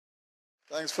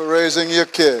Thanks for raising your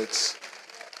kids.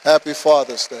 Happy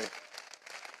Father's Day.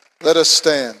 Let us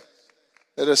stand.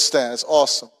 Let us stand. It's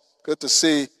awesome. Good to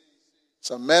see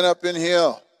some men up in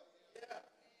here.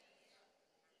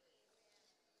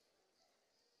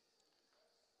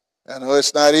 I know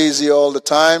it's not easy all the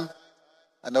time.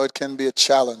 I know it can be a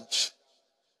challenge.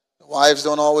 The wives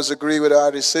don't always agree with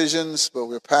our decisions, but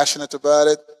we're passionate about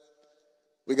it.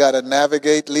 We got to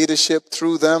navigate leadership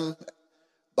through them,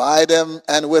 by them,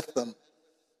 and with them.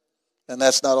 And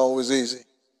that's not always easy.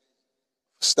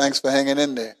 Thanks for hanging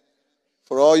in there.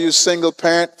 For all you single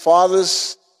parent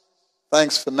fathers,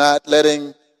 thanks for not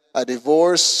letting a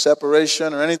divorce,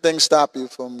 separation, or anything stop you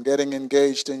from getting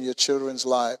engaged in your children's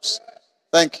lives.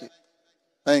 Thank you.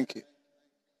 Thank you.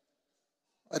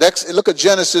 Look at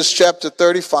Genesis chapter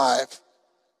 35.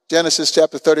 Genesis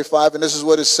chapter 35, and this is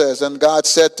what it says. And God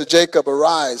said to Jacob,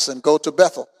 arise and go to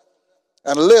Bethel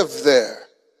and live there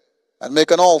and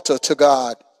make an altar to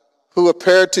God, who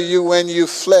appeared to you when you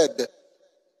fled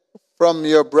from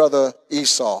your brother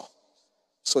Esau.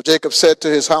 So Jacob said to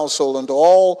his household and to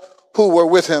all who were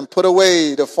with him, put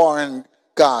away the foreign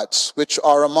gods which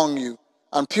are among you,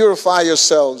 and purify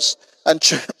yourselves, and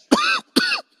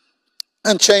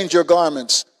change your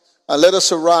garments, and let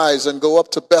us arise and go up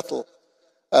to Bethel,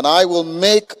 and I will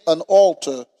make an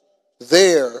altar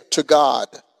there to God,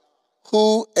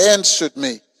 who answered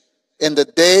me in the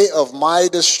day of my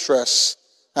distress,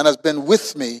 and has been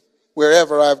with me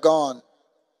wherever I've gone.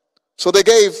 So they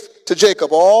gave to Jacob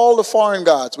all the foreign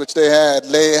gods which they had,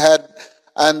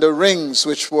 and the rings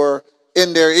which were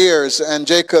in their ears, and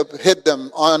Jacob hid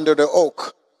them under the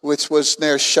oak which was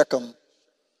near Shechem.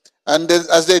 And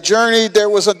as they journeyed, there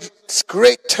was a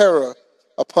great terror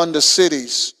upon the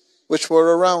cities which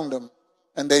were around them,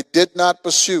 and they did not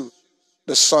pursue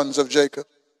the sons of Jacob.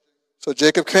 So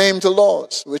Jacob came to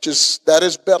Luz, that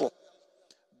is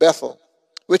Bethel,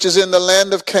 which is in the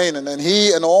land of Canaan, and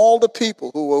he and all the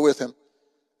people who were with him.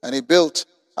 And he built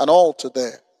an altar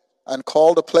there and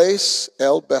called the place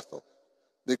El Bethel,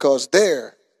 because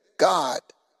there God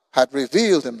had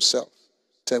revealed himself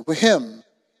to him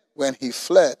when he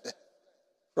fled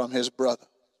from his brother.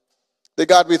 Dear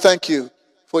God, we thank you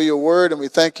for your word, and we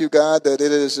thank you, God, that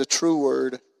it is a true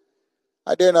word.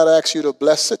 I dare not ask you to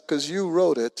bless it because you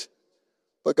wrote it.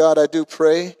 But God, I do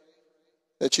pray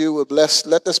that you will bless.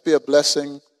 Let this be a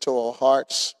blessing to our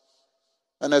hearts.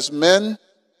 And as men,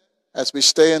 as we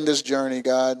stay in this journey,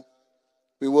 God,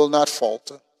 we will not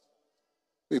falter.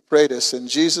 We pray this in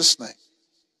Jesus' name.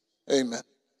 Amen.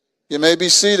 You may be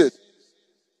seated.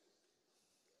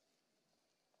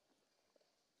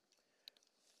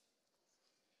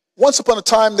 Once upon a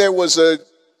time, there was a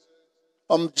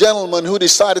gentleman who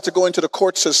decided to go into the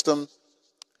court system.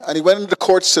 And he went into the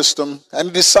court system and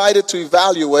he decided to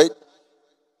evaluate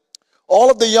all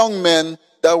of the young men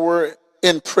that were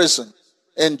in prison,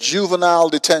 in juvenile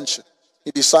detention.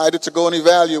 He decided to go and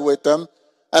evaluate them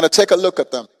and to take a look at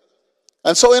them.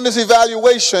 And so in this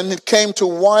evaluation, it came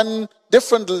to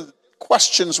different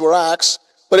questions were asked,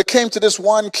 but it came to this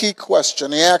one key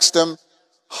question. He asked them,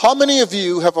 how many of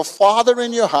you have a father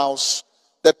in your house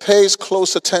that pays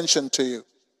close attention to you?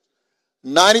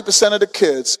 90% of the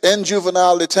kids in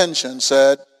juvenile detention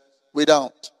said, we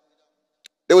don't.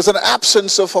 There was an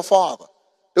absence of a father.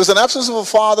 There was an absence of a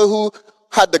father who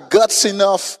had the guts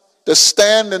enough to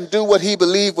stand and do what he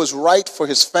believed was right for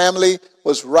his family,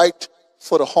 was right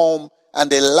for the home, and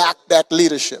they lacked that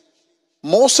leadership.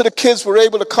 Most of the kids were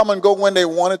able to come and go when they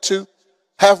wanted to,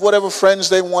 have whatever friends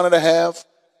they wanted to have,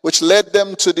 which led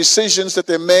them to decisions that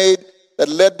they made that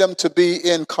led them to be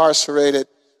incarcerated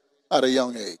at a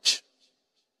young age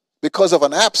because of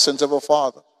an absence of a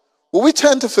father. Well, we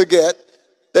tend to forget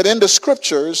that in the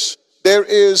scriptures, there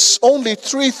is only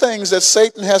 3 things that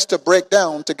Satan has to break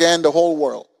down to gain the whole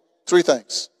world. 3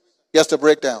 things he has to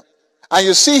break down. And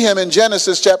you see him in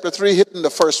Genesis chapter 3 hitting the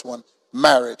first one,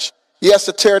 marriage. He has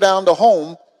to tear down the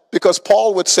home because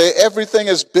Paul would say everything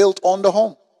is built on the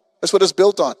home. That's what it's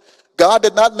built on. God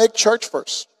did not make church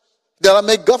first. He did not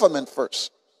make government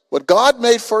first. What God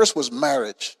made first was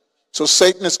marriage. So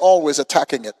Satan is always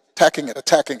attacking it,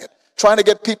 trying to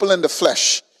get people in the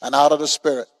flesh and out of the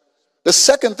spirit. The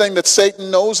second thing that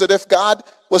Satan knows, that if God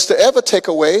was to ever take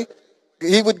away,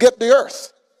 he would get the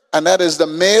earth. And that is the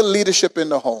male leadership in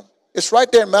the home. It's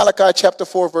right there in Malachi chapter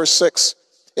 4, verse 6.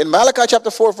 In Malachi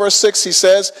chapter 4, verse 6, he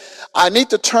says, I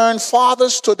need to turn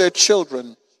fathers to their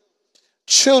children,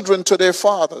 children to their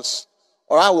fathers,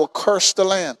 or I will curse the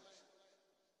land.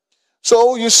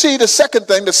 So you see, the second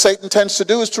thing that Satan tends to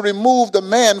do is to remove the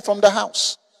man from the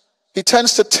house. He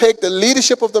tends to take the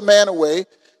leadership of the man away,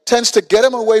 tends to get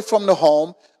him away from the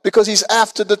home, Because he's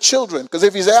after the children. Because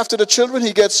if he's after the children,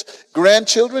 he gets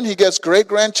grandchildren, he gets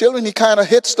great-grandchildren. He kind of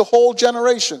hits the whole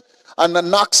generation and then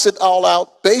knocks it all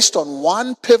out based on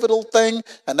one pivotal thing,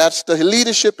 and that's the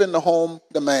leadership in the home,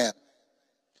 the man.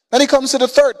 Then he comes to the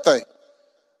third thing.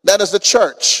 That is the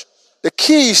church. The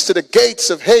keys to the gates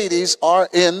of Hades are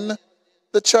in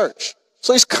the church.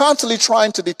 So he's constantly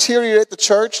trying to deteriorate the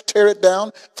church, tear it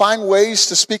down, find ways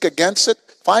to speak against it,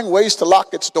 find ways to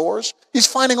lock its doors. He's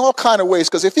finding all kinds of ways,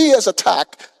 because if he has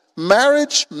attacked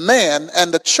marriage, man,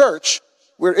 and the church,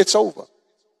 it's over.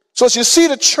 So as you see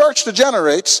the church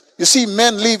degenerates, you see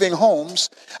men leaving homes,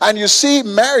 and you see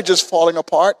marriages falling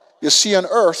apart, you see an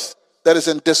earth that is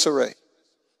in disarray.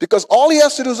 Because all he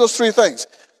has to do is those three things.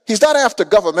 He's not after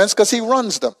governments because he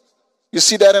runs them. You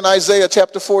see that in Isaiah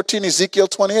chapter 14, Ezekiel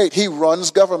 28. He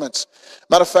runs governments.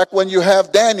 Matter of fact, when you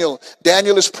have Daniel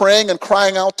is praying and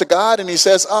crying out to God, and he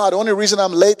says, the only reason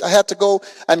I'm late, I had to go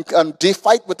and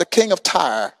fight with the king of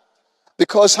Tyre.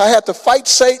 Because I had to fight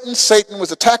Satan. Satan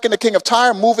was attacking the king of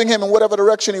Tyre, moving him in whatever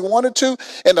direction he wanted to.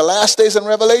 In the last days in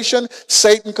Revelation,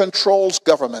 Satan controls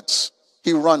governments.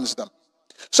 He runs them.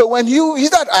 So when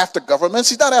he's not after governments,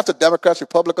 he's not after Democrats,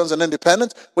 Republicans, and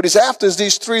independents. What he's after is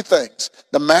these three things: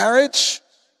 the marriage,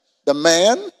 the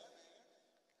man,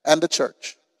 and the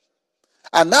church.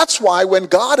 And that's why when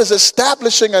God is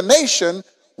establishing a nation,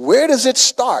 where does it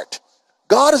start?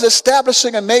 God is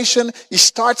establishing a nation, he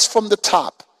starts from the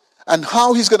top. And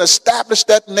how he's going to establish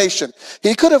that nation.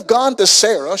 He could have gone to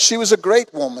Sarah. She was a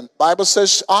great woman. The Bible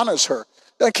says honors her.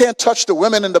 I can't touch the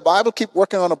women in the Bible. Keep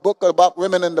working on a book about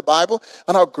women in the Bible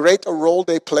and how great a role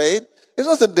they played. There's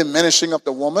nothing diminishing of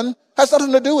the woman. It has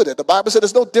nothing to do with it. The Bible said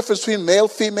there's no difference between male,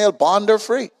 female, bond or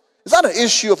free. It's not an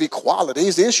issue of equality.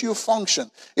 It's the issue of function.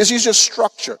 It's the issue of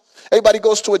structure. Everybody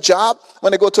goes to a job.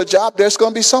 When they go to a job, there's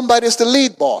going to be somebody that's the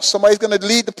lead boss. Somebody's going to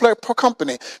lead the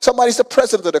company. Somebody's the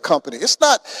president of the company. It's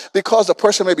not because the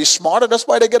person may be smarter. That's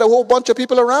why they get a whole bunch of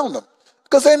people around them.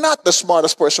 Because they're not the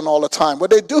smartest person all the time.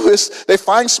 What they do is they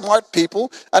find smart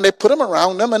people and they put them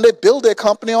around them and they build their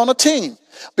company on a team.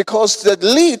 Because they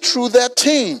lead through that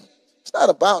team. It's not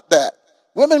about that.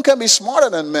 Women can be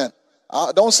smarter than men.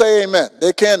 Don't say amen.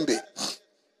 They can be.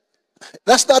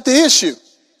 That's not the issue.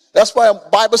 That's why the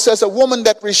Bible says a woman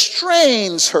that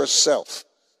restrains herself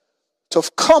to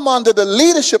come under the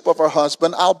leadership of her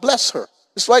husband, I'll bless her.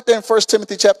 It's right there in 1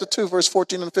 Timothy chapter 2, verse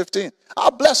 14 and 15.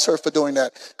 I'll bless her for doing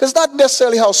that. Because it's not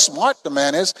necessarily how smart the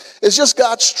man is. It's just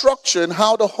God's structure and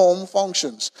how the home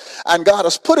functions. And God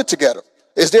has put it together.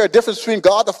 Is there a difference between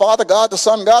God the Father, God the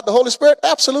Son, God the Holy Spirit?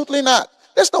 Absolutely not.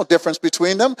 There's no difference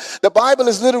between them. The Bible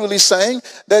is literally saying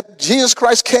that Jesus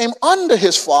Christ came under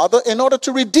his Father in order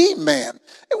to redeem man.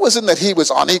 It wasn't that he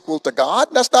was unequal to God.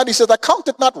 That's not, he says, I count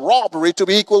it not robbery to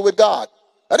be equal with God.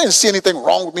 I didn't see anything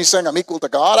wrong with me saying I'm equal to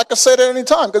God. I can say that any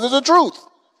time because it's the truth.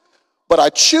 But I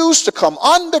choose to come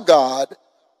under God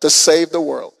to save the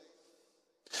world.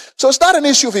 So it's not an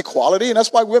issue of equality, and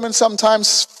that's why women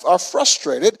sometimes are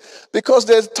frustrated because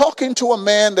they're talking to a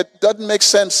man that doesn't make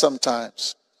sense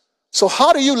sometimes. So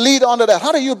how do you lead on to that?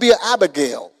 How do you be an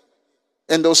Abigail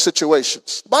in those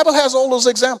situations? The Bible has all those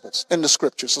examples in the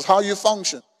scriptures of how you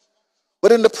function.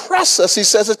 But in the process, he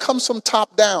says it comes from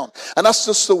top down. And that's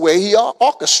just the way he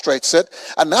orchestrates it.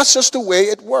 And that's just the way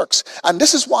it works. And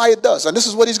this is why it does. And this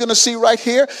is what he's going to see right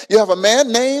here. You have a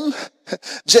man named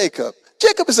Jacob.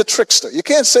 Jacob is a trickster. You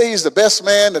can't say he's the best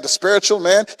man or the spiritual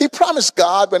man. He promised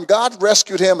God, when God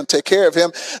rescued him and take care of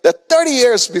him, that 30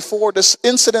 years before this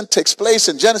incident takes place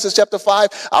in Genesis chapter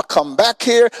 5, I'll come back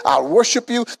here, I'll worship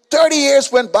you. 30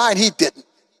 years went by and he didn't.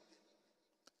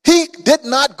 He did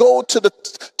not go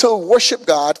to worship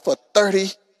God for 30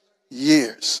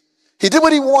 years. He did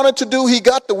what he wanted to do. He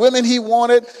got the women he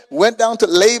wanted, went down to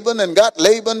Laban and got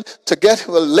Laban to get,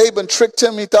 well, Laban tricked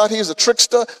him. He thought he was a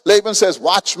trickster. Laban says,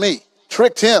 watch me.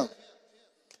 Tricked him.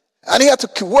 And he had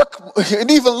to work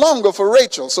even longer for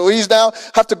Rachel. So he's now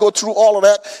have to go through all of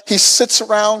that. He sits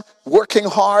around working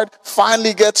hard,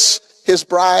 finally gets his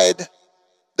bride.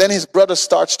 Then his brother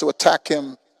starts to attack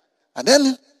him. And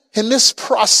then in this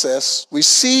process, we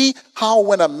see how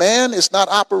when a man is not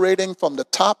operating from the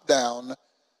top down,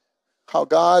 how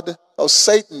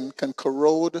Satan can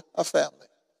corrode a family.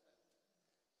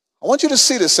 I want you to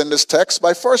see this in this text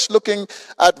by first looking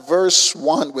at verse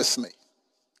 1 with me.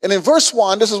 And in verse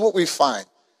 1, this is what we find.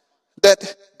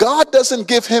 That God doesn't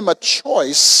give him a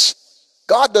choice.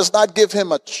 God does not give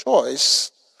him a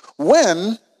choice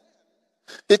when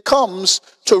it comes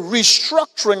to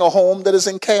restructuring a home that is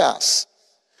in chaos.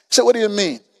 So what do you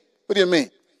mean? What do you mean?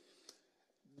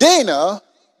 Dana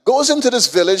goes into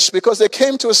this village because they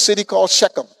came to a city called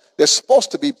Shechem. They're supposed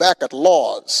to be back at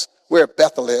Luz, where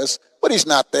Bethel is, But he's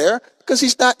not there because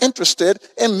he's not interested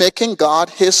in making God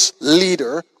his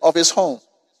leader of his home.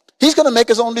 He's going to make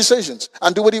his own decisions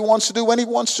and do what he wants to do when he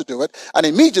wants to do it. And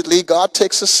immediately God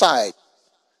takes a side.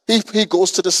 He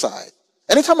goes to the side.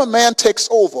 Anytime a man takes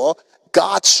over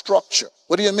God's structure,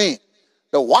 what do you mean?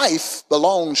 The wife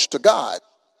belongs to God.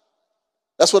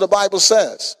 That's what the Bible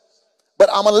says. But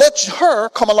I'm going to let her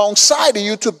come alongside of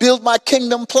you to build my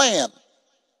kingdom plan.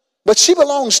 But she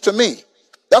belongs to me.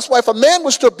 That's why if a man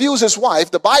was to abuse his wife,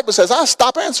 the Bible says, I'll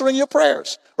stop answering your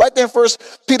prayers. Right there in 1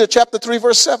 Peter chapter 3,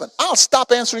 verse 7. I'll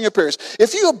stop answering your prayers.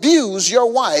 If you abuse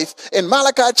your wife in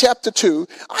Malachi chapter 2,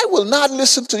 I will not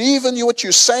listen to even what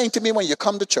you're saying to me when you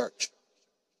come to church.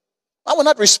 I will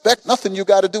not respect nothing you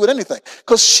got to do with anything.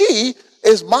 Because she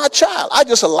is my child. I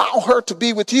just allow her to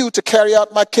be with you to carry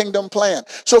out my kingdom plan.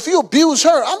 So if you abuse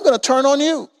her, I'm going to turn on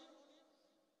you.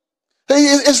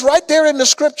 It's right there in the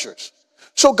scriptures.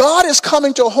 So God is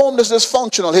coming to a home that's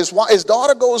dysfunctional. His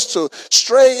daughter goes to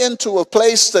stray into a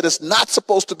place that is not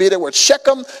supposed to be there. Where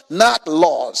Shechem, not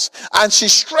laws. And she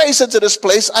strays into this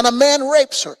place and a man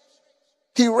rapes her.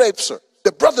 He rapes her.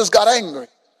 The brothers got angry.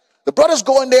 The brothers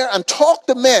go in there and talk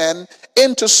the men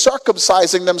into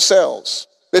circumcising themselves.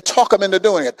 They talk them into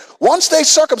doing it. Once they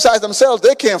circumcise themselves,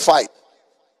 they can't fight.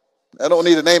 I don't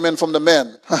need an amen from the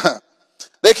men.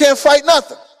 They can't fight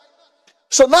nothing.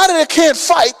 So now that they can't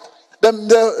fight,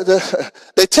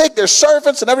 they take their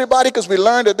servants and everybody, because we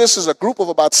learned that this is a group of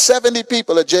about 70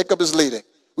 people that Jacob is leading.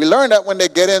 We learned that when they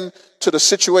get into the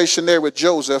situation there with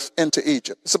Joseph into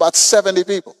Egypt. It's about 70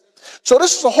 people. So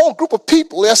this is a whole group of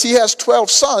people. Yes, he has 12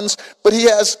 sons, but he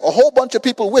has a whole bunch of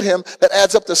people with him that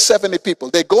adds up to 70 people.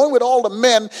 They go in with all the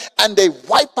men and they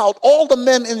wipe out all the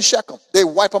men in Shechem. They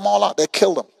wipe them all out. They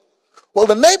kill them. Well,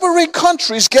 the neighboring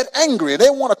countries get angry. They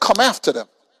want to come after them.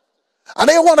 And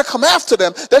they want to come after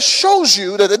them. That shows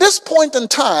you that at this point in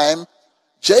time,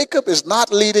 Jacob is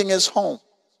not leading his home.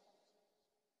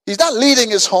 He's not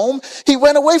leading his home. He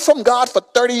went away from God for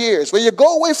 30 years. When you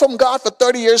go away from God for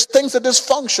 30 years, things are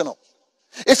dysfunctional.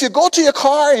 If you go to your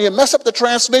car and you mess up the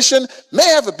transmission, may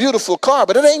have a beautiful car,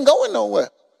 but it ain't going nowhere.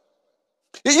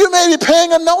 You may be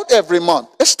paying a note every month.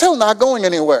 It's still not going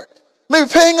anywhere. Maybe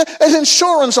paying an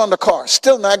insurance on the car,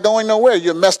 still not going nowhere.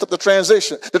 You messed up the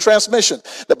transmission.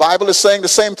 The Bible is saying the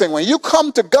same thing. When you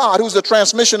come to God, who's the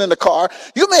transmission in the car,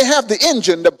 you may have the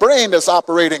engine, the brain that's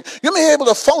operating. You may be able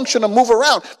to function and move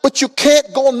around, but you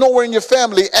can't go nowhere in your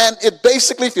family. And it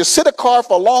basically, if you sit a car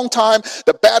for a long time,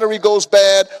 the battery goes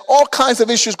bad, all kinds of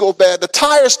issues go bad. The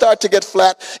tires start to get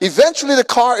flat. Eventually, the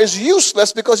car is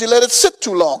useless because you let it sit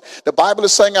too long. The Bible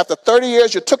is saying after 30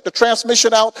 years, you took the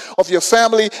transmission out of your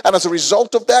family, and as a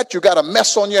result of that, you got a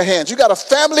mess on your hands. You got a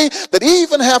family that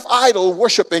even have idol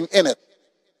worshiping in it.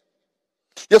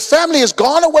 Your family has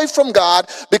gone away from God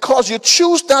because you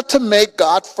choose not to make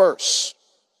God first.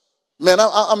 Man,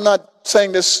 I'm not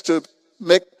saying this to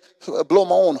blow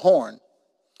my own horn,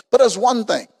 but there's one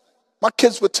thing my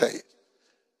kids would tell you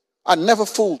I never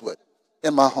fooled with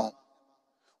in my home.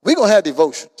 We're going to have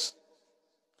devotions.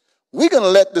 We're going to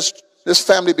let this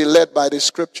family be led by these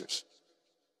scriptures.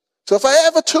 So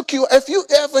if you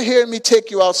ever hear me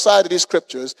take you outside of these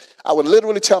scriptures, I would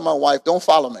literally tell my wife, don't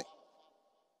follow me.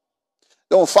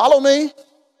 Don't follow me.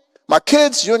 My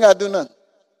kids, you ain't got to do nothing.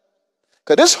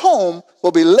 Because this home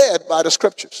will be led by the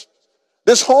scriptures.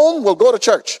 This home will go to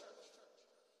church.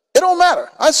 It don't matter.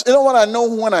 You know what I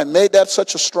know when I made that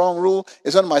such a strong rule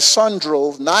is when my son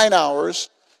drove 9 hours.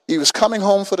 He was coming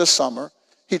home for the summer.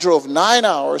 He drove 9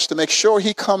 hours to make sure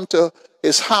he come to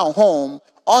his home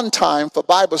on time for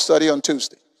Bible study on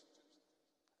Tuesday.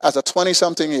 As a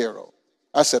 20-something-year-old.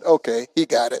 I said, okay, he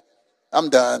got it. I'm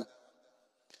done.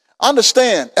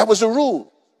 Understand, that was the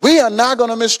rule. We are not going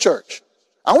to miss church.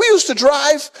 And we used to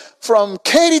drive from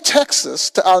Katy, Texas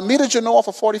to Alameda, Genoa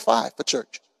for 45 for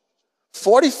church.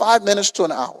 45 minutes to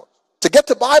an hour. To get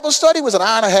to Bible study was an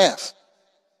hour and a half.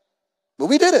 But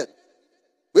we did it.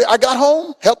 I got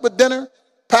home, helped with dinner,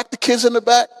 packed the kids in the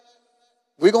back.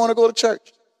 We're going to go to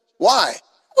church. Why?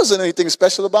 It wasn't anything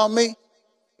special about me.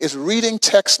 It's reading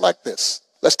texts like this.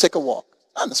 Let's take a walk.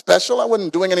 Nothing special. I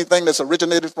wasn't doing anything that's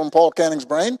originated from Paul Canning's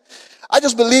brain. I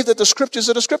just believe that the scriptures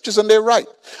are the scriptures and they're right.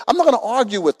 I'm not going to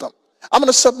argue with them. I'm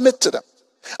going to submit to them.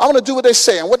 I'm going to do what they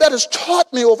say. And what that has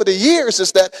taught me over the years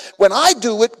is that when I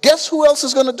do it, guess who else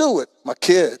is going to do it? My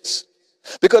kids.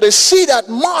 Because they see that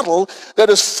model that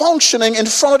is functioning in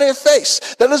front of their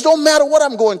face. That it don't matter what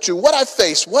I'm going through, what I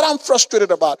face, what I'm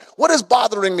frustrated about, what is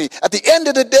bothering me. At the end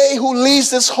of the day, who leads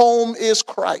this home is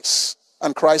Christ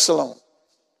and Christ alone.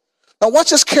 Now watch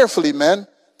this carefully, man.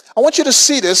 I want you to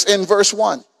see this in verse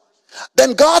 1.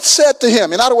 Then God said to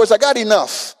him, in other words, I got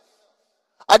enough.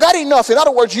 I got enough. In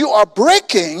other words, you are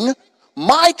breaking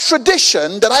my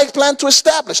tradition that I plan to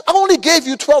establish. I only gave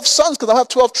you 12 sons because I have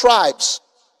 12 tribes.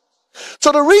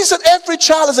 So the reason every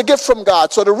child is a gift from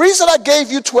God, so the reason I gave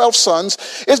you 12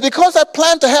 sons is because I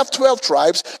plan to have 12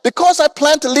 tribes, because I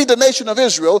plan to lead the nation of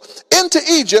Israel into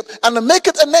Egypt and to make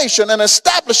it a nation and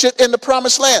establish it in the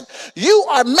promised land. You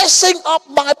are messing up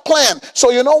my plan. So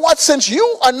you know what? Since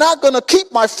you are not going to keep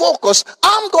my focus,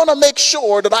 I'm going to make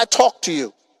sure that I talk to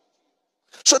you.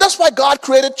 So that's why God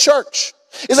created church.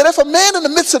 Is that if a man in the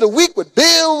midst of the week with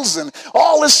bills and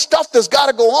all this stuff that's got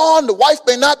to go on, the wife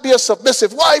may not be a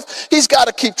submissive wife, he's got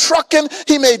to keep trucking,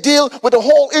 he may deal with the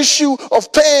whole issue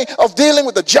of paying, of dealing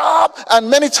with the job, and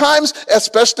many times,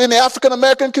 especially in the African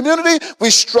American community, we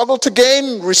struggle to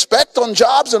gain respect on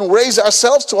jobs and raise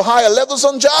ourselves to higher levels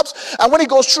on jobs, and when he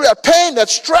goes through that pain, that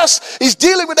stress, he's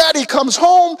dealing with that, he comes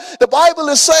home. The Bible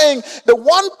is saying the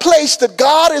one place that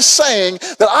God is saying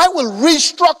that I will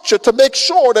restructure to make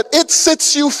sure that it sits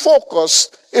you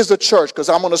focused is the church, because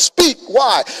I'm going to speak.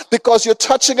 Why? Because you're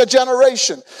touching a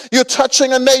generation, you're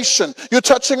touching a nation, you're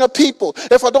touching a people.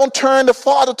 If I don't turn the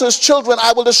father to his children,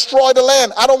 I will destroy the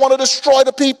land. I don't want to destroy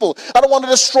the people, I don't want to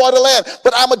destroy the land,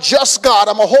 but I'm a just God,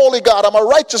 I'm a holy God, I'm a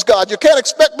righteous God. You can't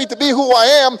expect me to be who I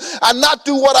am and not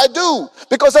do what I do,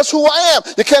 because that's who I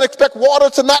am. You can't expect water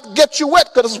to not get you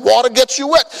wet, because water gets you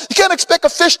wet. You can't expect a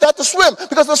fish not to swim,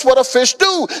 because that's what a fish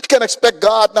do. You can't expect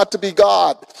God not to be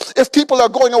God. If people are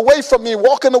going away from me,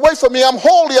 walking away from me, I'm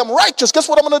holy, I'm righteous, guess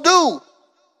what I'm going to do?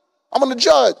 I'm going to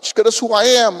judge, because that's who I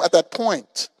am at that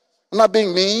point. I'm not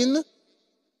being mean.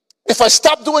 If I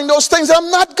stop doing those things,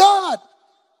 I'm not God.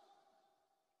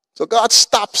 So God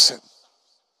stops him.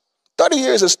 30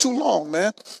 years is too long,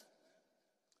 man.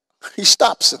 He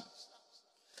stops him.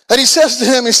 And he says to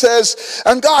him, he says,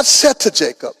 and God said to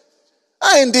Jacob,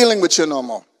 I ain't dealing with you no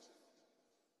more.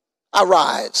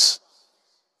 Arise.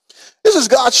 This is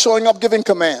God showing up, giving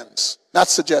commands, not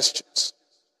suggestions.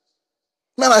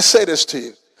 Man, I say this to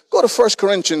you. Go to 1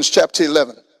 Corinthians chapter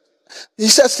 11. He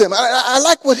says to him, I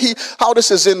like how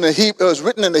this is is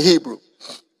written in the Hebrew.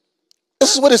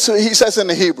 This is what he says in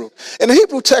the Hebrew. In the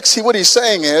Hebrew text, what he's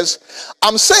saying is,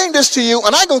 I'm saying this to you,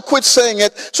 and I'm going to quit saying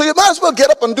it, so you might as well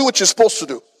get up and do what you're supposed to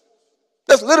do.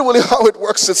 That's literally how it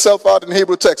works itself out in the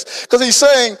Hebrew text. Because he's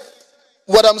saying,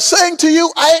 what I'm saying to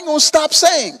you, I ain't going to stop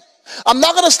saying. I'm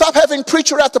not going to stop having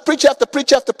preacher after preacher after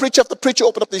preacher after preacher after preacher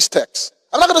open up these texts.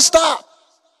 I'm not going to stop.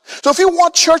 So if you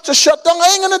want church to shut down, I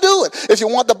ain't going to do it. If you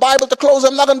want the Bible to close,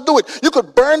 I'm not going to do it. You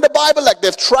could burn the Bible like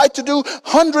they've tried to do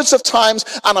hundreds of times,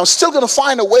 and I'm still going to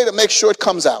find a way to make sure it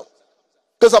comes out.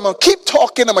 Because I'm going to keep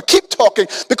talking,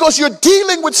 because you're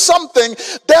dealing with something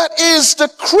that is the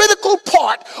critical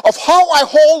part of how I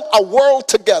hold a world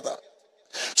together.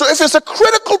 So if it's a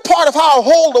critical part of how I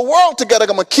hold the world together,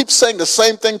 I'm going to keep saying the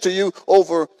same thing to you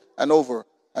over and over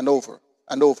and over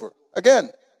and over again.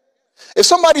 If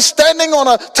somebody's standing on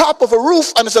a top of a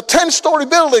roof and it's a 10-story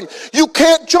building, you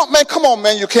can't jump, man. Come on,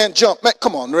 man, you can't jump. Man,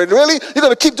 come on, really? You're going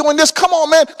to keep doing this? Come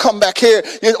on, man, come back here.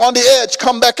 You're on the edge,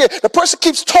 come back here. The person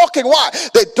keeps talking. Why?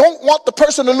 They don't want the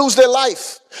person to lose their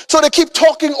life. So they keep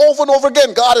talking over and over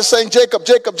again. God is saying, Jacob,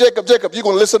 Jacob, Jacob, Jacob, you're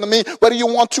going to listen to me whether you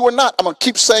want to or not. I'm going to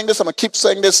keep saying this. I'm going to keep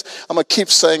saying this. I'm going to keep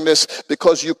saying this,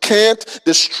 because you can't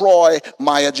destroy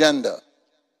my agenda.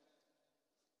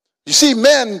 You see,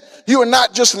 men, you are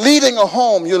not just leading a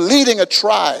home, you're leading a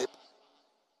tribe.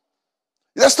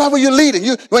 That's not what you're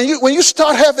leading. When you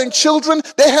start having children,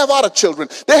 they have other children.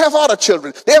 They have other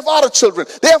children. They have other children.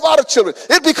 They have other children.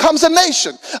 It becomes a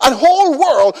nation. A whole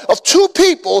world of 2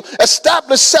 people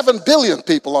established 7 billion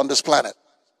people on this planet.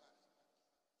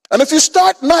 And if we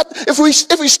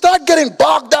start getting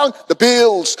bogged down, the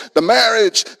bills, the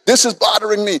marriage, this is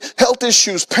bothering me, health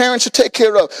issues, parents to take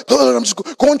care of, I'm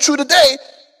just going through the day.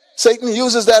 Satan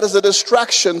uses that as a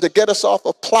distraction to get us off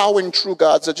of plowing through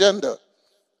God's agenda.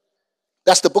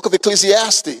 That's the book of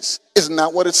Ecclesiastes. Isn't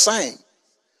that what it's saying?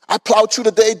 I plowed through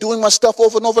the day doing my stuff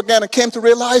over and over again and came to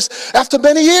realize after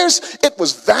many years it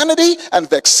was vanity and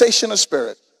vexation of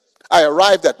spirit. I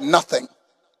arrived at nothing.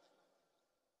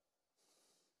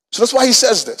 So that's why he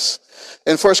says this.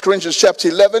 In 1 Corinthians chapter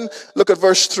 11, look at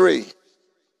verse 3.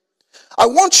 I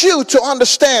want you to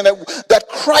understand that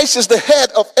Christ is the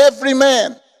head of every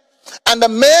man. And the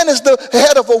man is the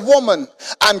head of a woman,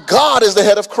 and God is the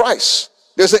head of Christ.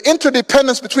 There's an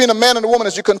interdependence between a man and a woman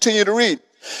as you continue to read.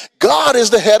 God is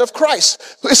the head of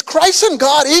Christ. Is Christ and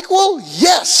God equal?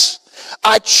 Yes.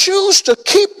 I choose to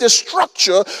keep this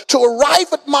structure to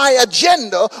arrive at my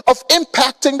agenda of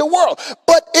impacting the world.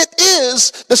 But it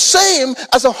is the same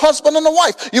as a husband and a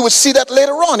wife. You would see that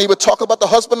later on. He would talk about the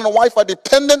husband and the wife are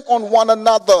dependent on one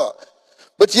another.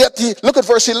 But yet, look at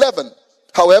verse 11.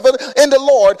 However, in the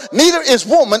Lord, neither is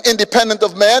woman independent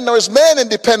of man, nor is man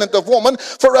independent of woman.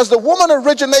 For as the woman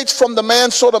originates from the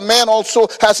man, so the man also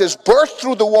has his birth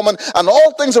through the woman, and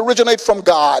all things originate from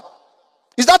God.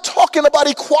 He's not talking about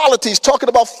equality, he's talking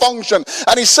about function.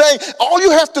 And he's saying all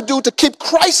you have to do to keep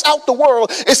Christ out the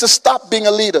world is to stop being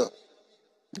a leader.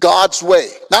 God's way.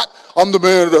 Not, I'm the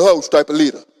man of the house type of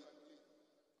leader.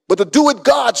 But to do it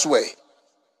God's way.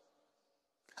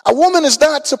 A woman is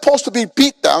not supposed to be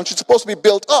beat down. She's supposed to be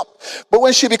built up. But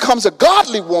when she becomes a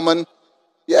godly woman,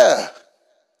 yeah,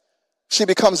 she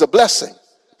becomes a blessing.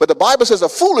 But the Bible says a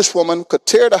foolish woman could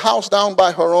tear the house down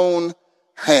by her own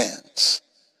hands.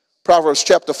 Proverbs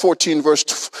chapter 14,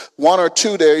 verse 1 or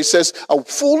 2 there, he says, a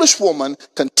foolish woman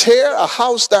can tear a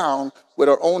house down with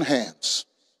her own hands.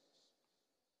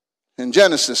 In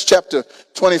Genesis chapter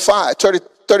 35,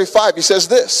 he says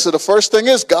this. So the first thing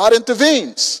is God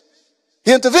intervenes.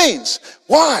 He intervenes.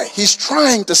 Why? He's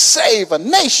trying to save a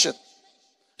nation.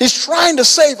 He's trying to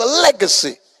save a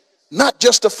legacy, not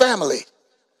just a family.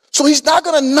 So he's not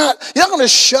going to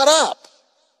shut up.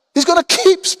 He's going to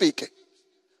keep speaking.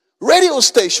 Radio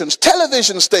stations,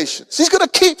 television stations, he's going to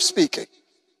keep speaking.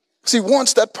 Because he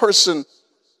wants that person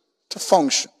to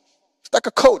function. It's like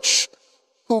a coach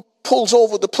who pulls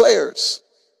over the players.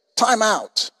 Time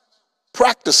out.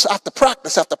 Practice after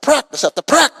practice after practice after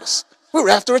practice. We were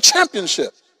after a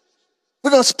championship.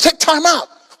 We're going to take time out.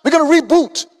 We're going to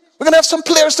reboot. We're going to have some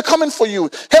players to come in for you,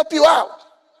 help you out.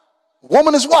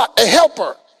 Woman is what? A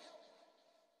helper.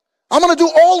 I'm going to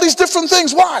do all these different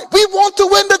things. Why? We want to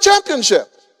win the championship.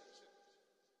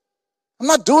 I'm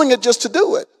not doing it just to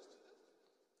do it.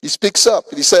 He speaks up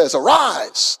and he says,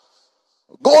 arise,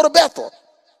 go to Bethel.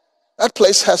 That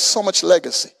place has so much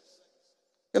legacy.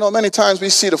 You know, many times we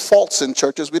see the faults in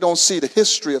churches. We don't see the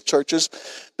history of churches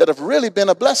that have really been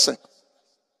a blessing.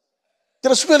 That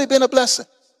has really been a blessing.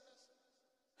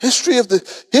 History of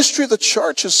the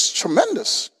church is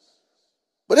tremendous.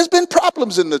 But there's been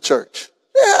problems in the church.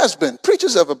 There has been.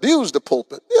 Preachers have abused the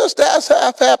pulpit. Yes, that's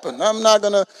half happened. I'm not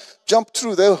going to jump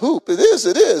through their hoop. It is.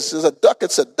 It's a duck,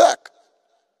 it's a duck.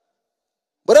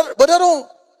 But that don't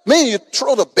mean you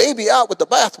throw the baby out with the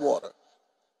bathwater.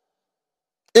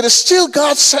 It is still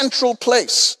God's central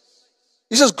place.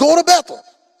 He says, go to Bethel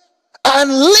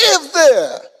and live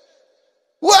there.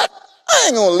 What? I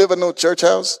ain't going to live in no church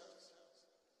house.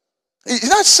 He's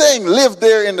not saying live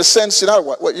there in the sense, you know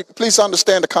what? You please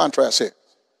understand the contrast here.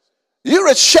 You're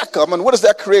at Shechem, and what is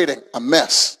that creating? A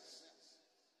mess.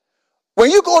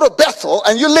 When you go to Bethel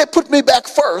and you put me back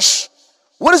first,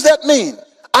 what does that mean?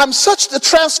 The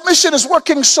transmission is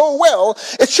working so well,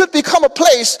 it should become a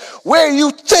place where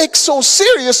you take so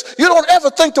serious, you don't ever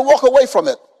think to walk away from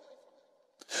it.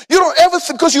 You don't ever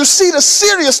think, because you see the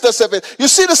seriousness of it. You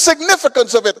see the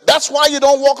significance of it. That's why you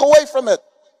don't walk away from it.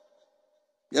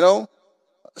 You know,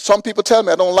 some people tell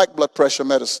me I don't like blood pressure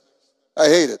medicine. I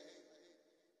hate it.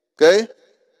 Okay?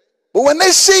 But when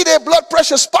they see their blood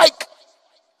pressure spike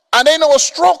and they know a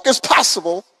stroke is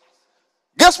possible,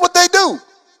 guess what they do?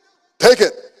 Take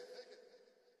it.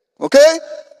 Okay?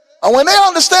 And when they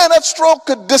understand that stroke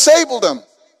could disable them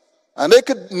and they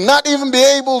could not even be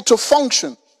able to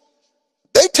function,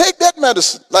 they take that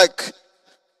medicine like,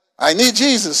 I need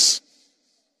Jesus.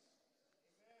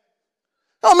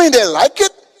 I mean, they like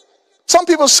it. Some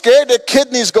people are scared their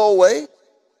kidneys go away.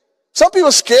 Some people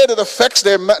are scared it affects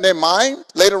their mind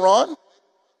later on.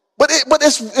 But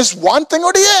it's one thing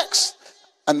or the X.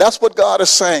 And that's what God is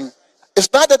saying.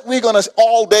 It's not that we're going to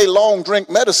all day long drink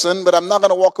medicine, but I'm not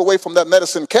going to walk away from that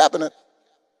medicine cabinet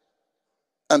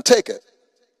and take it.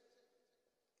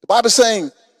 The Bible is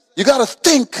saying, you got to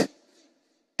think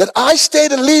that I stay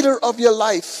the leader of your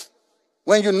life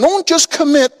when you don't just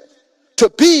commit to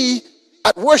be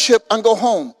at worship and go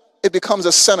home. It becomes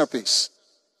a centerpiece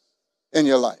in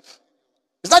your life.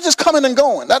 It's not just coming and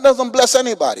going. That doesn't bless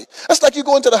anybody. That's like you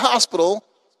go into the hospital.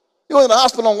 You go into the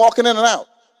hospital and walking in and out.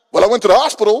 Well, I went to the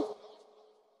hospital.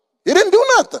 You didn't do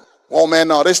nothing. Oh, man,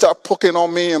 no. They start poking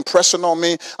on me and pressing on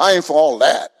me. I ain't for all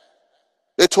that.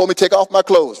 They told me take off my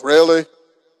clothes. Really?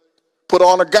 Put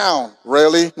on a gown.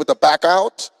 Really? With the back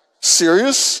out?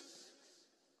 Serious?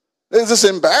 This is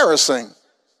embarrassing.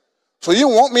 So you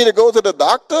want me to go to the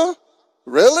doctor?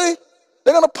 Really?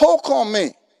 They're going to poke on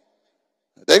me.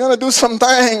 They're going to do some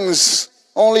things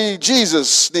only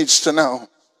Jesus needs to know.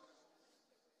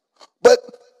 But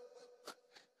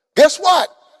guess what?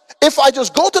 If I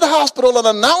just go to the hospital and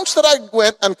announce that I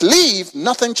went and leave,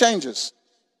 nothing changes.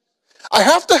 I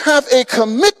have to have a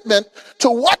commitment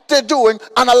to what they're doing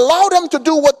and allow them to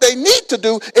do what they need to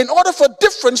do in order for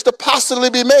difference to possibly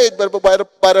be made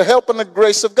by the help and the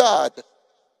grace of God.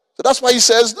 So that's why he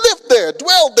says, live there,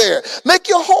 dwell there, make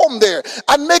your home there,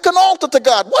 and make an altar to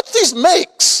God. What's these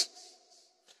makes?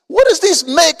 What does these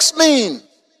makes mean?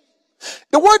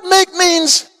 The word make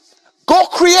means go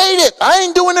create it. I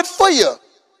ain't doing it for you.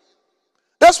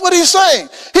 That's what he's saying.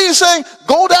 He's saying,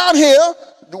 go down here,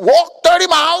 walk 30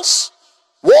 miles,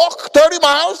 walk 30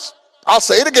 miles. I'll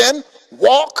say it again,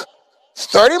 walk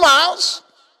 30 miles.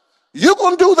 You're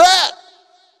going to do that.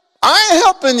 I ain't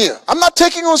helping you. I'm not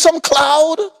taking you on some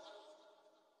cloud,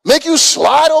 make you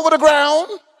slide over the ground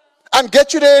and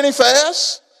get you there any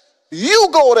fast. You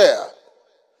go there.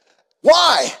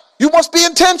 Why? You must be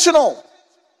intentional.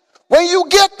 When you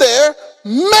get there,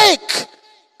 make.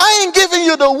 I ain't giving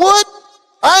you the wood.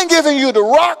 I ain't giving you the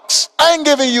rocks. I ain't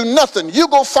giving you nothing. You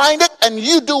go find it and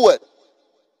you do it.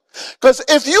 Because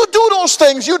if you do those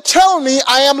things, you tell me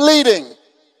I am leading.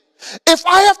 If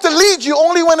I have to lead you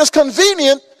only when it's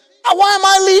convenient, why am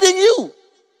I leading you?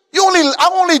 I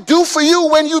only do for you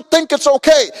when you think it's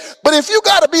okay. But if you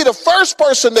got to be the first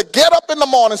person to get up in the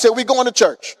morning and say, we're going to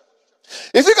church.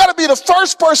 If you got to be the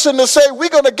first person to say, we're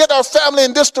going to get our family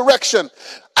in this direction,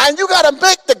 and you got to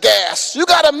make the gas, you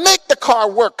got to make the car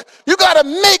work, you got to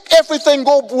make everything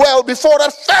go well before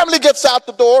that family gets out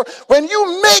the door. When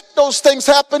you make those things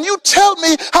happen, you tell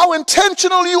me how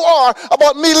intentional you are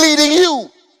about me leading you.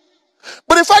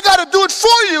 But if I got to do it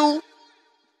for you,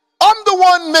 I'm the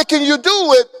one making you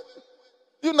do it.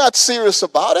 You're not serious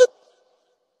about it.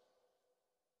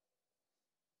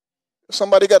 If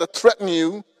somebody got to threaten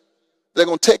you, they're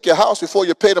going to take your house before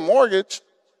you pay the mortgage,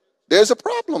 there's a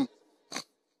problem.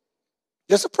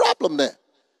 There's a problem there.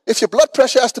 If your blood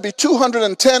pressure has to be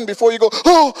 210 before you go,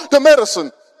 oh, the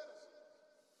medicine,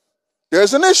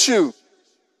 there's an issue.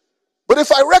 But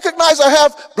if I recognize I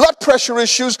have blood pressure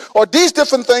issues or these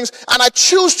different things and I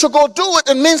choose to go do it,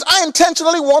 it means I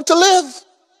intentionally want to live.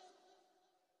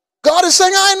 God is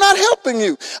saying, I'm not helping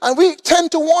you. And we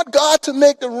tend to want God to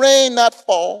make the rain not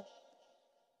fall.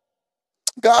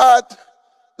 God,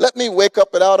 let me wake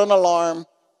up without an alarm.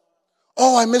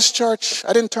 Oh, I missed church.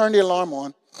 I didn't turn the alarm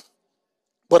on.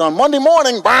 But on Monday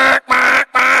morning, bark,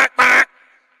 bark, bark, bark.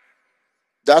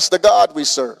 That's the God we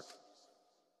serve.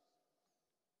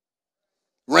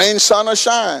 Rain, sun, or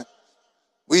shine,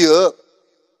 we up.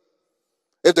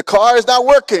 If the car is not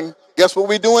working, guess what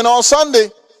we're doing on Sunday?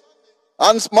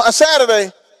 On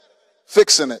Saturday,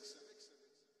 fixing it.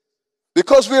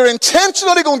 Because we're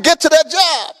intentionally going to get to that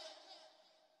job.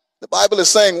 The Bible is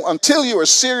saying, until you are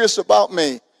serious about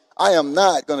me, I am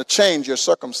not going to change your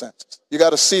circumstances. You got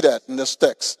to see that in this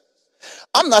text.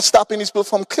 I'm not stopping these people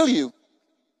from killing you.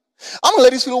 I'm going to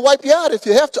let these people wipe you out if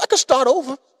you have to. I can start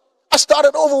over. I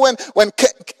started over when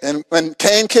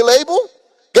Cain killed Abel.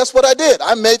 Guess what I did?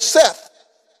 I made Seth.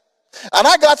 And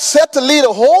I got Seth to lead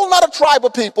a whole lot of tribe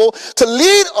of people to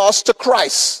lead us to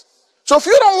Christ. So if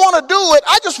you don't want to do it,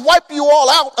 I just wipe you all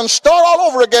out and start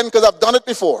all over again because I've done it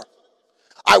before.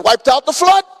 I wiped out the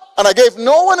flood, and I gave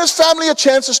Noah and his family a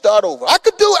chance to start over. I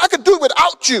could do it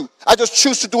without you. I just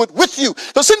choose to do it with you.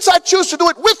 So since I choose to do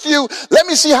it with you, let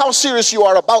me see how serious you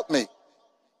are about me.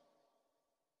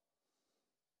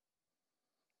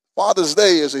 Father's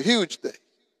Day is a huge day.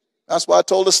 That's why I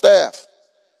told the staff,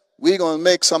 we're going to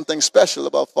make something special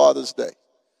about Father's Day.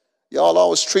 Y'all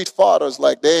always treat fathers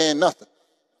like they ain't nothing.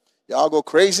 Y'all go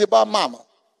crazy about mama.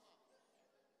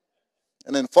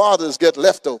 And then fathers get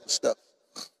leftover stuff.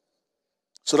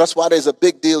 So that's why there's a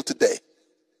big deal today.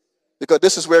 Because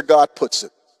this is where God puts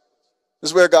it.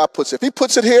 This is where God puts it. If he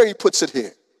puts it here, he puts it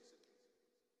here.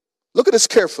 Look at this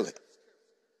carefully.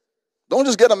 Don't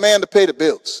just get a man to pay the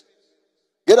bills.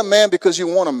 Get a man because you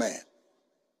want a man.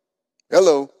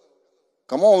 Hello.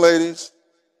 Come on, ladies.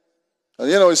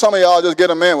 You know, some of y'all just get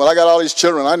a man. Well, I got all these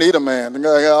children. I need a man. I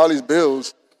got all these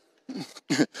bills.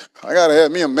 I got to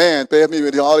have me a man. Pay me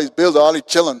with all these bills, all these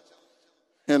children.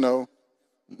 You know,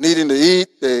 needing to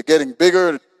eat. They're getting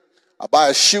bigger. I buy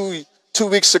a shoe 2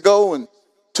 weeks ago, and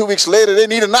 2 weeks later, they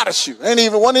need another shoe.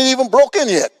 One ain't even broke in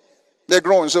yet. They're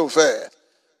growing so fast.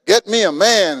 Get me a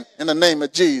man in the name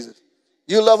of Jesus.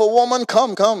 You love a woman?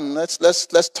 Come.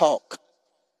 Let's talk.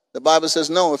 The Bible says,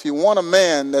 no, if you want a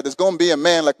man that is going to be a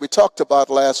man like we talked about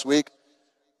last week,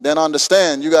 then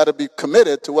understand you got to be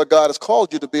committed to what God has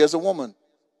called you to be as a woman.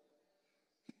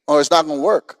 Or it's not going to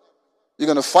work. You're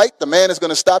going to fight. The man is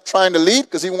going to stop trying to lead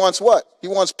because he wants what? He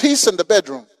wants peace in the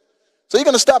bedroom. So you're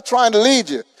going to stop trying to lead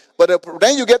you. But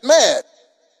then you get mad.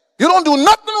 You don't do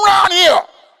nothing around here.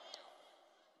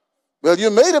 Well,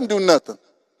 you made him do nothing.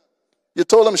 You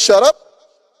told him, shut up.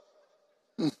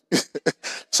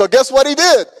 So guess what he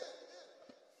did?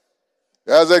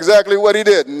 That's exactly what he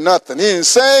did. Nothing. He didn't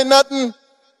say nothing.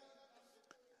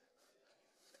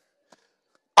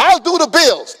 I I'll do the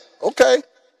bills. Okay.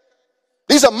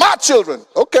 These are my children.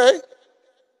 Okay.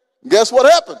 Guess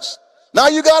what happens? Now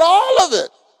you got all of it.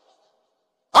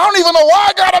 I don't even know why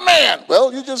I got a man.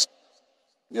 Well,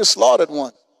 you slaughtered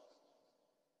one.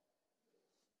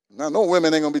 Now, no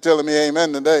women ain't going to be telling me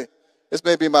amen today. This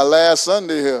may be my last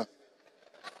Sunday here.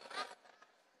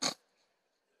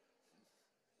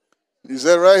 He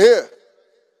said right here.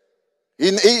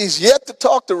 He's yet to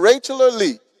talk to Rachel or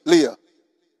Leah.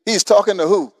 He's talking to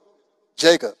who?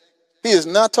 Jacob. He is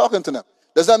not talking to them.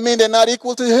 Does that mean they're not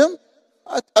equal to him?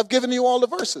 I've given you all the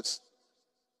verses.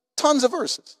 Tons of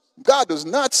verses. God does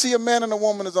not see a man and a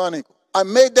woman as unequal. I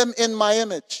made them in my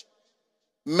image,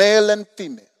 male and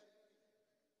female.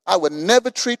 I would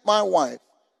never treat my wife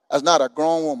as not a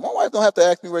grown woman. My wife don't have to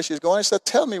ask me where she's going. She said,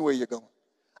 tell me where you're going.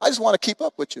 I just want to keep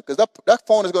up with you because that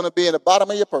phone is going to be in the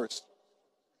bottom of your purse.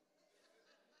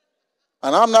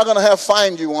 And I'm not going to have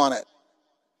find you on it.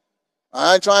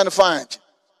 I ain't trying to find you.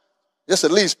 Just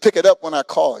at least pick it up when I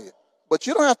call you. But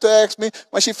you don't have to ask me.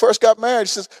 When she first got married,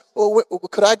 she says, well,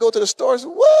 could I go to the store? I said,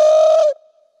 what?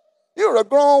 You're a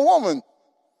grown woman.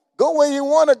 Go where you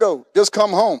want to go. Just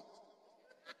come home.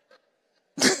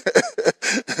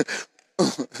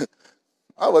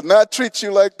 I would not treat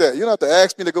you like that. You don't have to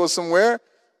ask me to go somewhere.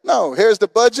 No, here's the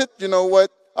budget. You know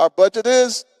what our budget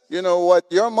is. You know what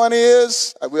your money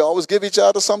is. We always give each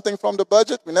other something from the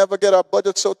budget. We never get our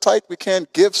budget so tight we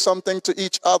can't give something to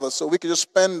each other so we can just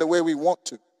spend the way we want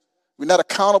to. We're not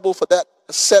accountable for that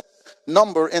set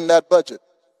number in that budget.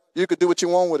 You could do what you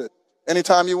want with it,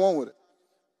 anytime you want with it.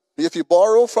 If you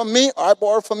borrow from me, I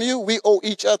borrow from you, we owe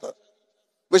each other,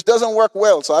 which doesn't work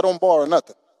well, so I don't borrow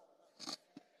nothing.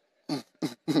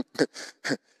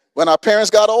 When our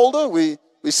parents got older, we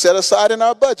set aside in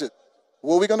our budget.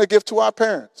 What are we going to give to our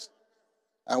parents?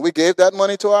 And we gave that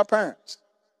money to our parents.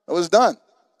 It was done.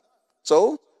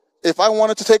 So if I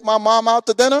wanted to take my mom out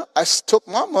to dinner, I took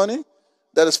my money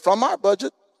that is from our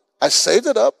budget. I saved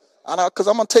it up because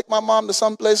I'm going to take my mom to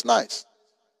someplace nice.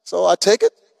 So I take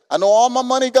it. I know all my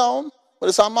money gone, but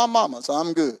it's on my mama, so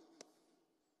I'm good.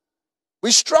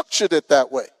 We structured it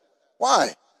that way.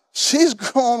 Why? She's a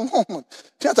grown woman.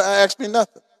 She doesn't have to ask me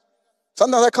nothing.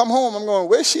 Sometimes I come home, I'm going,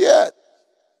 where's she at?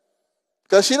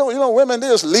 Because she don't, women, they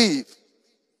just leave.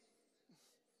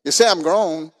 You say I'm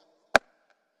grown.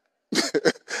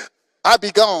 I'll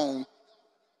be gone.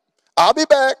 I'll be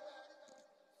back.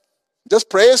 Just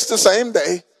pray it's the same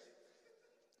day.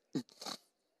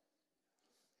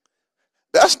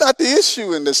 That's not the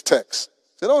issue in this text.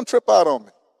 So don't trip out on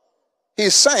me.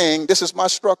 He's saying, this is my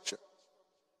structure.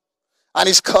 And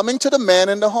he's coming to the man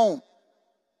in the home.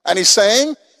 And he's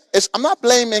saying, I'm not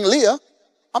blaming Leah.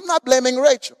 I'm not blaming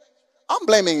Rachel. I'm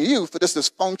blaming you for this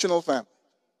dysfunctional family.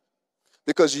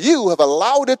 Because you have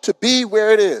allowed it to be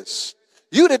where it is.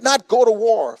 You did not go to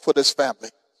war for this family.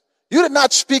 You did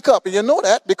not speak up. And you know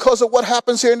that because of what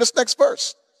happens here in this next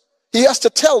verse. He has to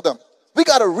tell them, we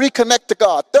got to reconnect to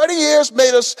God. 30 years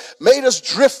made us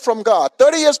drift from God.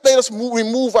 30 years made us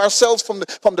remove ourselves from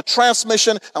the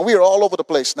transmission, and we are all over the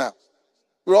place now.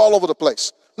 We're all over the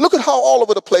place. Look at how all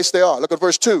over the place they are. Look at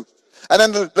verse 2.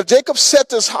 And then Jacob said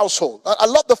to his household. I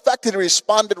love the fact that he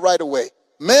responded right away.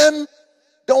 Men,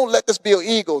 don't let this be an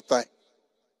ego thing.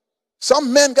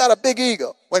 Some men got a big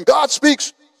ego. When God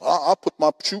speaks, I'll put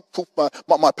my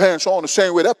pants on the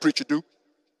same way that preacher do.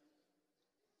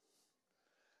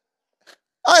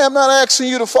 I am not asking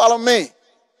you to follow me.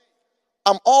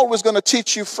 I'm always going to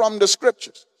teach you from the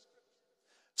scriptures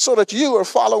so that you are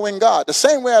following God. The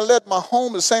same way I led my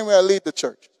home, the same way I lead the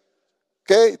church.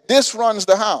 Okay? This runs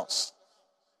the house.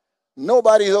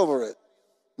 Nobody's over it.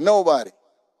 Nobody.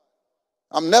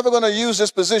 I'm never going to use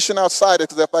this position outside it,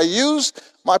 because if I use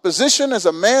my position as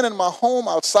a man in my home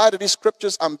outside of these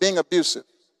scriptures, I'm being abusive.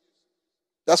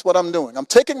 That's what I'm doing. I'm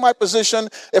taking my position.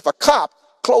 If a cop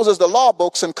closes the law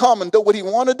books and come and do what he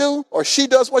want to do, or she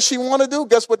does what she want to do,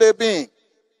 guess what they're being?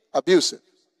 Abusive.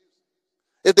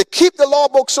 If they keep the law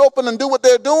books open and do what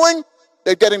they're doing,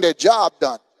 they're getting their job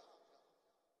done.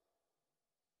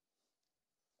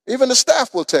 Even the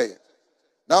staff will tell you,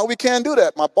 no, we can't do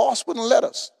that. My boss wouldn't let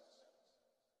us.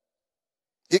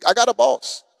 I got a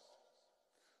boss.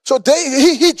 So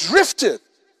he drifted.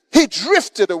 He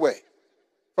drifted away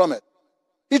from it.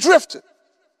 He drifted.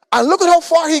 And look at how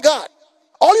far he got.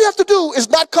 All you have to do is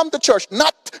not come to church,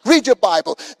 not not read your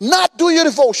Bible, not do your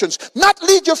devotions, not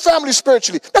lead your family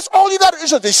spiritually. That's all you got to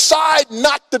do is decide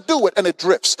not to do it, and it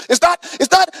drifts. It's not,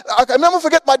 I can never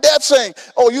forget my dad saying,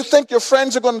 oh, you think your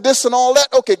friends are going to this and all that?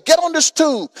 Okay, get on this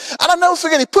tube. And I'll never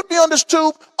forget, he put me on this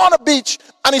tube on a beach,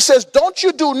 and he says, don't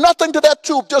you do nothing to that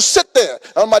tube, just sit there.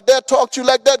 And when my dad talked to you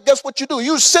like that, guess what you do?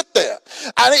 You sit there.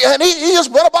 And he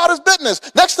just went about his business.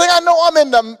 Next thing I know, I'm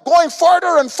in them going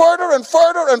further and further and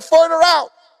further and further out.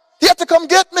 He had to come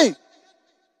get me.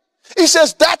 He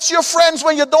says, that's your friends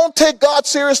when you don't take God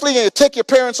seriously and you take your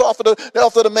parents off of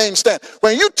the main stand.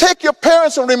 When you take your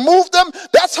parents and remove them,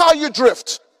 that's how you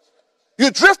drift. You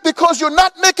drift because you're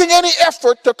not making any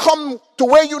effort to come to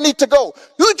where you need to go.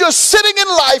 You're just sitting in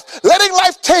life, letting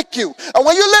life take you. And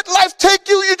when you let life take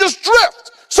you, you just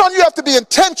drift. Son, you have to be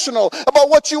intentional about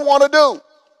what you want to do.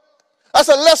 That's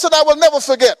a lesson I will never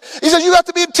forget. He says you have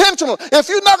to be intentional. If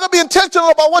you're not going to be intentional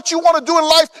about what you want to do in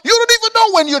life, you don't even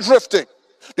know when you're drifting.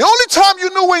 The only time you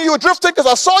knew when you were drifting, because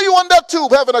I saw you on that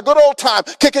tube having a good old time,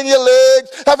 kicking your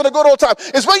legs, having a good old time,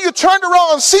 is when you turned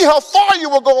around and see how far you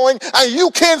were going and you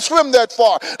can't swim that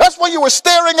far. That's when you were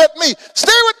staring at me.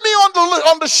 Stare at me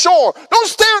on the shore. Don't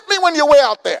stare at me when you're way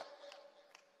out there.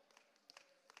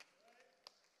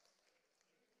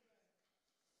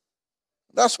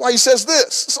 That's why he says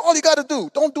this. That's all you got to do.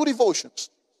 Don't do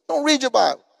devotions. Don't read your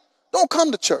Bible. Don't come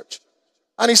to church.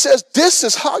 And he says, this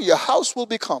is how your house will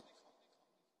become.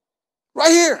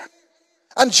 Right here.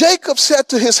 And Jacob said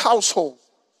to his household,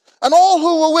 and all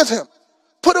who were with him,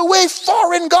 put away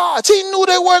foreign gods. He knew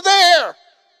they were there.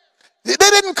 They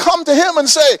didn't come to him and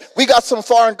say, we got some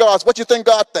foreign gods. What do you think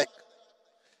God think?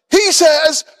 He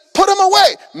says, put them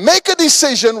away. Make a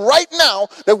decision right now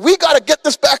that we got to get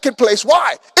this back in place.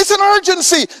 Why? It's an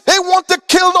urgency. They want to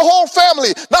kill the whole family.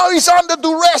 Now he's under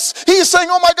duress. He's saying,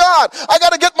 oh my God, I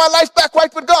got to get my life back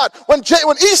right with God. When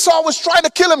Esau was trying to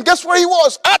kill him, guess where he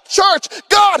was? At church.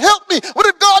 God, help me. What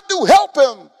did God do? Help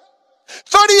him.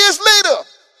 30 years later,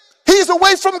 he's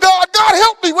away from God. God,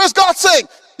 help me. Where's God saying?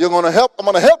 You're going to help. I'm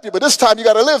going to help you, but this time you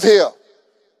got to live here.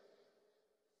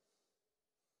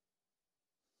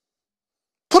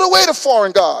 Put away the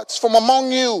foreign gods from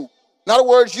among you. In other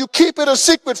words, you keep it a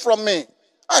secret from me.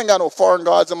 I ain't got no foreign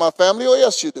gods in my family. Oh,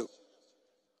 yes, you do.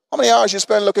 How many hours you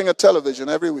spend looking at television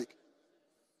every week?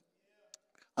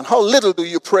 And how little do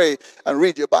you pray and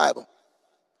read your Bible?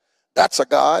 That's a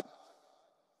God.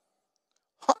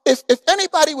 If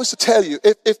anybody was to tell you,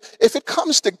 if it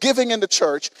comes to giving in the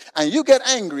church and you get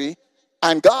angry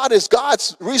and God is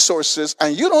God's resources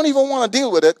and you don't even want to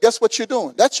deal with it, guess what you're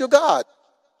doing? That's your God.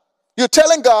 You're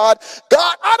telling God,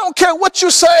 God, I don't care what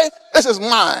you say, this is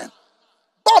mine.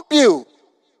 Bump you.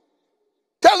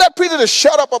 Tell that preacher to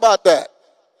shut up about that.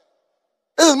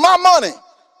 This is my money.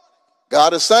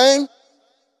 God is saying,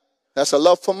 that's a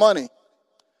love for money.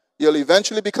 You'll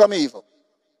eventually become evil.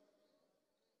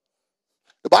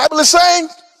 The Bible is saying,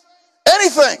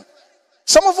 anything.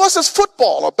 Some of us is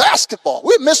football or basketball.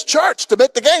 We miss church to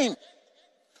make the game.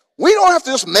 We don't have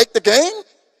to just make the game.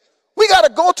 We got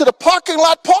to go to the parking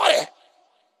lot party.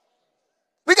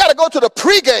 We got to go to the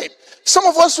pregame. Some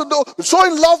of us are so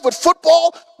in love with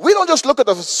football, we don't just look at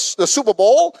the Super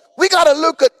Bowl. We got to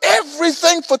look at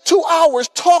everything for 2 hours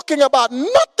talking about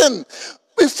nothing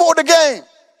before the game.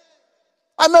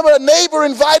 I remember a neighbor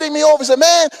inviting me over. He said,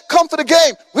 man, come for the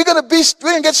game. We're going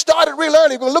to get started real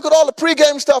early. We're going to look at all the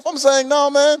pregame stuff. I'm saying, no,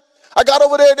 man. I got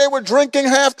over there. They were drinking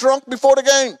half drunk before the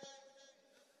game.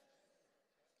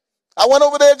 I went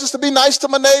over there just to be nice to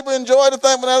my neighbor, enjoy the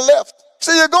thing when I left.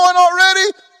 See, you're going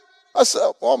already? I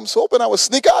said, well, I'm hoping I would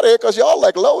sneak out of here because y'all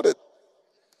like loaded.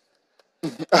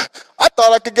 I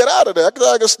thought I could get out of there. I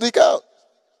thought I could sneak out.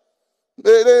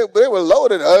 They were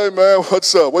loaded. Hey, man,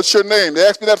 what's up? What's your name? They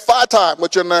asked me that 5 times.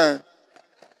 What's your name?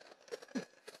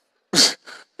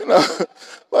 You know,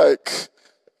 like,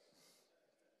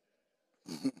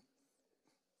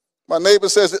 my neighbor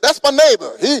says, that's my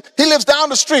neighbor. He lives down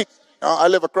the street. I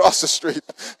live across the street.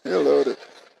 You're loaded.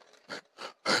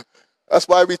 That's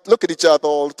why we look at each other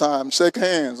all the time, shake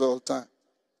hands all the time.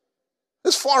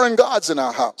 There's foreign gods in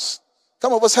our house.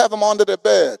 Some of us have them under their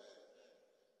bed.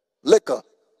 Liquor.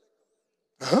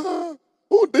 Huh?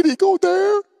 Oh, did he go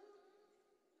there?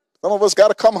 Some of us got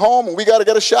to come home and we got to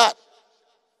get a shot.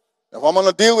 If I'm going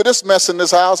to deal with this mess in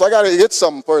this house, I got to hit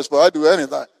something first before I do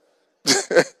anything.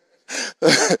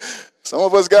 Some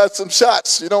of us got some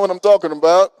shots. You know what I'm talking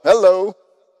about. Hello.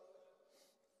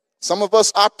 Some of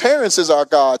us, our parents is our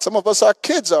God. Some of us, our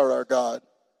kids are our God.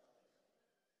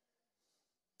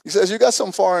 He says, you got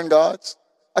some foreign gods.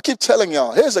 I keep telling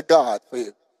y'all, here's a God for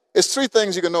you. It's 3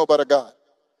 things you can know about a God.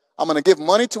 I'm going to give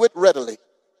money to it readily.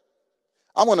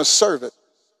 I'm going to serve it.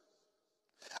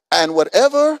 And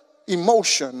whatever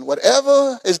emotion,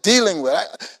 whatever is dealing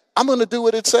with, I'm going to do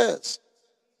what it says.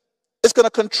 It's going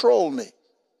to control me.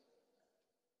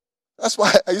 That's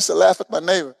why I used to laugh at my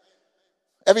neighbor.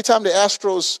 Every time the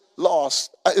Astros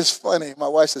lost, it's funny. My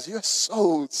wife says, you're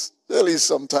so silly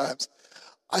sometimes.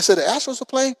 I said, the Astros are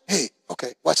playing? Hey,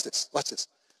 okay, watch this, watch this.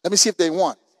 Let me see if they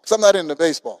won, because I'm not into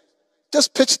baseball.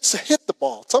 Just hit the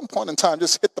ball. At some point in time,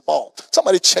 just hit the ball.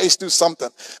 Somebody chase, do something.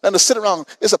 Then to sit around,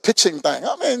 it's a pitching thing.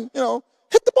 I mean,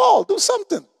 hit the ball, do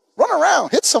something. Run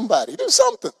around, hit somebody, do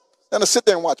something. Then to sit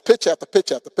there and watch pitch after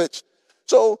pitch after pitch.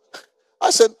 So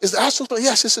I said, is the Astros playing?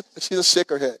 Yes, she just shake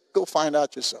her head. Go find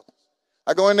out yourself.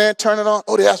 I go in there and turn it on.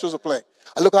 Oh, the Astros are playing.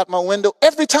 I look out my window.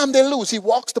 Every time they lose, he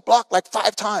walks the block like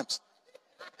 5 times.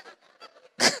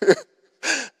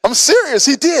 I'm serious.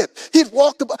 He did. He'd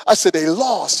walk the block. I said, they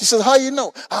lost. He said, how you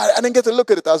know? I didn't get to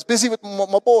look at it. I was busy with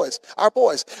my boys, our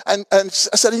boys. And I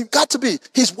said, he got to be.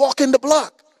 He's walking the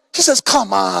block. She says,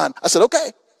 come on. I said,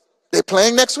 okay. They're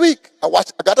playing next week. I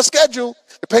got a schedule.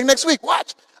 They're playing next week.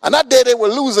 Watch. And that day they were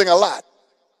losing a lot.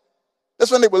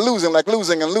 That's when they were losing.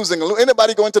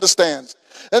 Anybody go into the stands.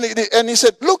 And he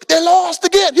said, look, they lost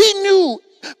again. He knew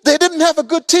they didn't have a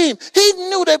good team. He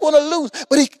knew they were going to lose.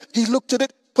 But he looked at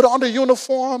it, put on the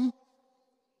uniform,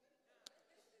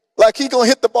 like he going to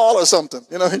hit the ball or something.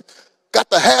 He got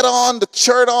the hat on, the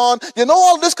shirt on.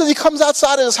 All this because he comes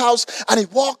outside of his house and he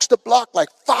walks the block like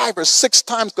 5 or 6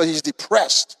 times because he's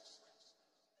depressed.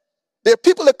 There are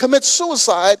people that commit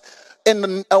suicide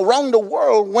around the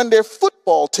world when their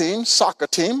football team, soccer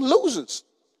team, loses.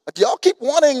 Like y'all keep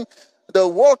wanting the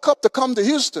World Cup to come to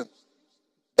Houston.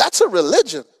 That's a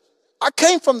religion. I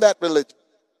came from that religion.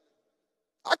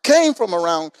 I came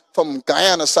from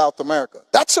Guyana, South America.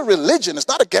 That's a religion. It's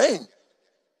not a game.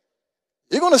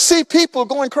 You're going to see people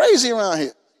going crazy around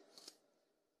here.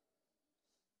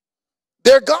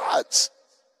 They're gods.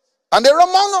 And they're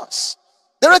among us.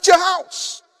 They're at your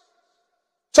house.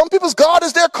 Some people's God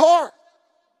is their car.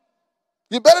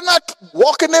 You better not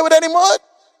walk in there with any mud.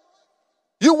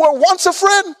 You were once a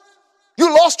friend.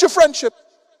 You lost your friendship.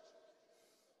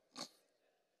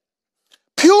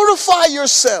 Purify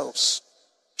yourselves.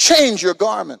 Change your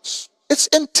garments. It's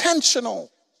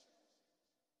intentional.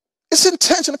 It's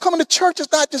intentional. Coming to church is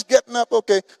not just getting up,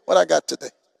 okay, what I got today.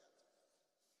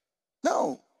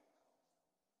 No.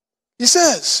 He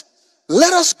says,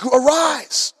 let us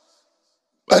arise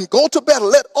and go to Bethel.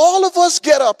 Let all of us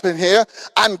get up in here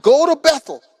and go to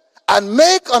Bethel and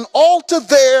make an altar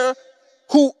there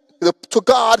to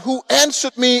God who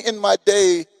answered me in my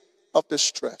day of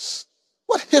distress.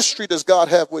 What history does God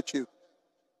have with you?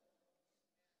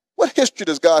 What history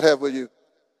does God have with you?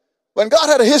 When God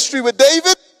had a history with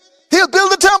David, he'll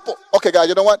build a temple. Okay, God,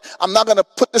 you know what? I'm not going to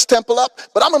put this temple up,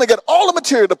 but I'm going to get all the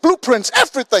material, the blueprints,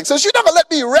 everything. So you're not going to let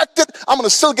me erect it. I'm going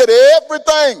to still get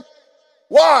everything.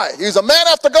 Why? He's a man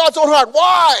after God's own heart.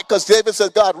 Why? Because David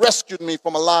said, God rescued me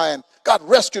from a lion. God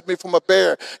rescued me from a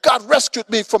bear. God rescued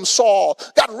me from Saul.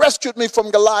 God rescued me from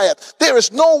Goliath. There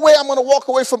is no way I'm going to walk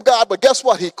away from God. But guess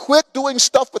what? He quit doing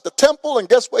stuff with the temple, and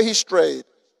guess where he strayed?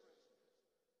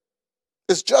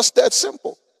 It's just that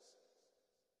simple.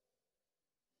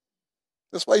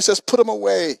 That's why he says, put them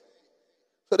away.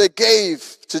 So they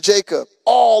gave to Jacob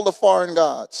all the foreign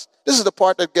gods. This is the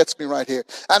part that gets me right here.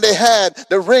 And they had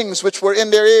the rings which were in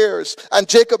their ears, and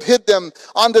Jacob hid them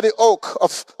under the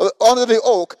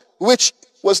oak which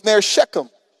was near Shechem.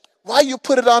 Why you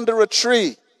put it under a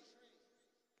tree?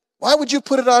 Why would you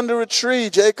put it under a tree,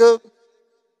 Jacob?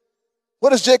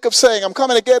 What is Jacob saying? I'm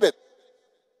coming to get it.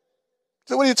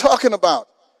 So what are you talking about?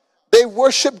 They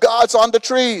worship gods on the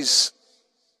trees.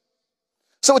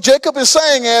 So what Jacob is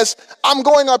saying is, I'm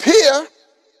going up here,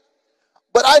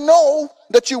 but I know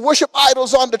that you worship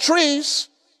idols on the trees,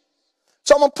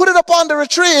 so I'm going to put it up under a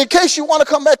tree in case you want to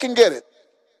come back and get it.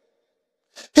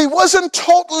 He wasn't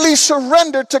totally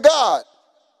surrendered to God.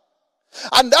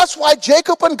 And that's why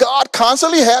Jacob and God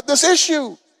constantly had this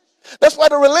issue. That's why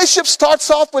the relationship starts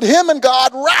off with him and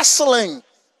God wrestling,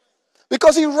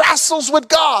 because he wrestles with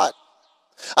God.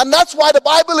 And that's why the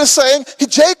Bible is saying,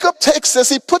 Jacob takes this,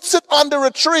 he puts it under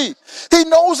a tree. He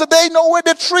knows that they know where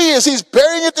the tree is. He's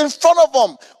burying it in front of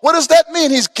them. What does that mean?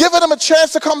 He's giving them a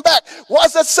chance to come back.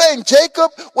 What's that saying?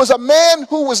 Jacob was a man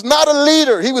who was not a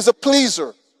leader. He was a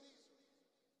pleaser.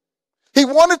 He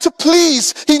wanted to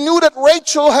please. He knew that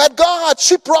Rachel had gods.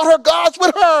 She brought her gods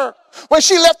with her. When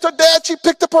she left her dad, she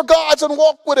picked up her gods and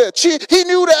walked with it. He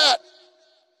knew that.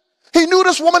 He knew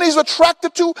this woman he's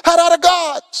attracted to had other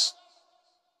gods.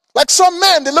 Like some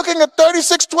men, they're looking at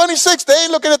 36-26, they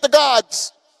ain't looking at the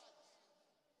gods.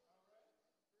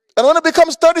 And when it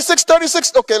becomes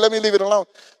 36-36, okay, let me leave it alone.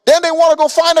 Then they want to go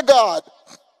find a god.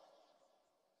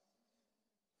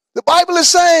 Bible is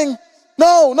saying,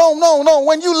 no, no, no, no.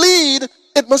 When you lead,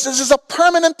 this is a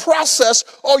permanent process,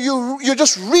 or you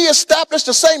just reestablish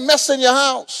the same mess in your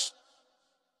house.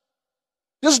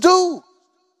 Just do.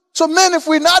 So men, if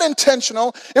we're not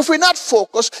intentional, if we're not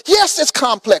focused, yes, it's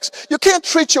complex. You can't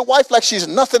treat your wife like she's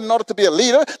nothing in order to be a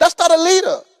leader. That's not a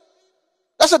leader.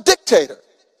 That's a dictator.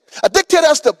 A dictator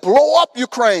has to blow up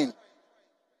Ukraine.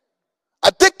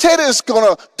 A dictator is going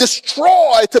to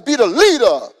destroy to be the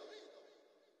leader.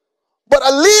 But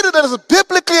a leader that is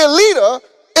biblically a leader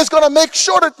is going to make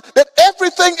sure that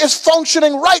everything is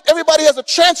functioning right. Everybody has a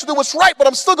chance to do what's right, but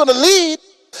I'm still going to lead.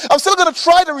 I'm still going to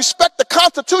try to respect the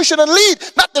Constitution and lead,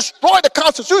 not destroy the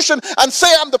Constitution and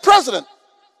say I'm the president.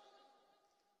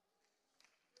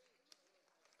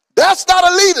 That's not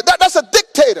a leader. That's a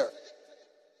dictator.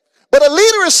 But a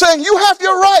leader is saying, you have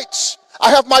your rights. I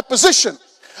have my position.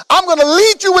 I'm going to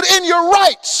lead you within your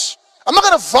rights. I'm not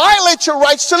going to violate your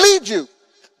rights to lead you.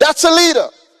 That's a leader.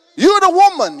 You're the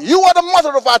woman. You are the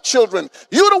mother of our children.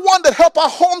 You're the one that help our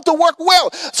home to work well.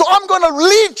 So I'm going to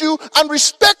lead you and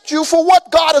respect you for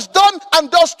what God has done and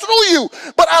does through you.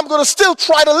 But I'm going to still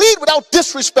try to lead without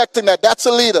disrespecting that. That's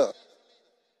a leader.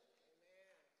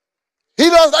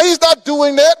 He's not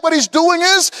doing that. What he's doing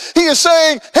is, he is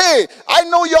saying, hey, I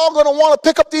know y'all going to want to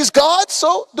pick up these gods,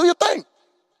 so do your thing.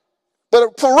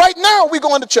 But for right now, we're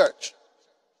going to church.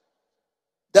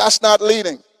 That's not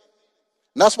leading.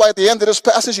 And that's why at the end of this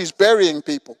passage, he's burying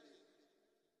people.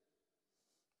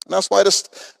 And that's why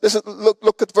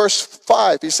look at verse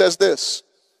 5. He says this.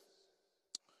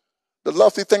 The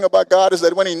lovely thing about God is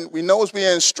that when he knows we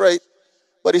ain't straight,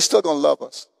 but he's still going to love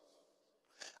us.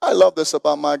 I love this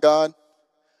about my God.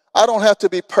 I don't have to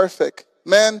be perfect.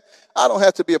 Man, I don't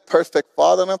have to be a perfect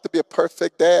father. I don't have to be a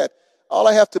perfect dad. All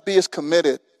I have to be is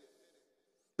committed.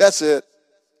 That's it.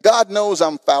 God knows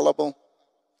I'm fallible.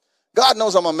 God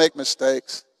knows I'm going to make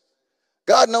mistakes.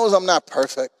 God knows I'm not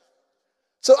perfect.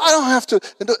 So I don't have to.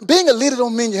 Being a leader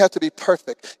don't mean you have to be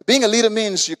perfect. Being a leader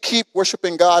means you keep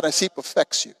worshiping God as he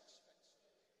perfects you.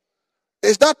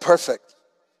 It's not perfect.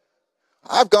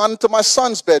 I've gone into my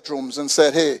son's bedrooms and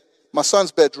said, hey, my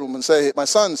son's bedroom and say,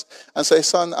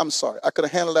 son, I'm sorry. I could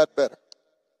have handled that better.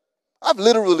 I've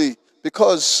literally,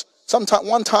 because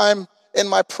one time in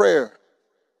my prayer,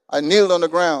 I kneeled on the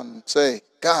ground and say,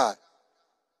 God,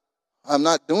 I'm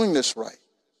not doing this right.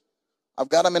 I've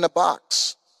got them in a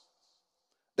box.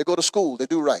 They go to school. They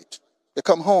do right. They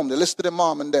come home. They listen to their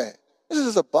mom and dad. This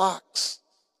is a box.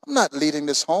 I'm not leading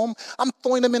this home. I'm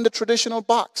throwing them in the traditional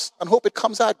box and hope it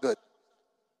comes out good.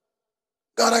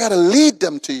 God, I got to lead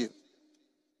them to you.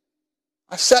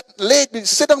 I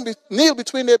kneel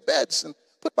between their beds and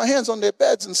put my hands on their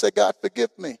beds and say, God, forgive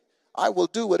me. I will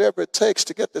do whatever it takes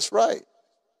to get this right.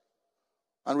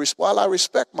 And while I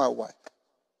respect my wife.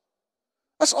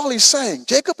 That's all he's saying.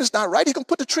 Jacob is not right. He can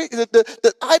put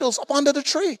the idols up under the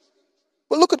tree.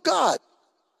 But look at God.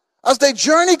 As they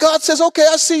journey, God says, okay,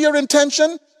 I see your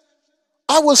intention.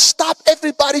 I will stop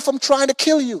everybody from trying to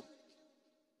kill you.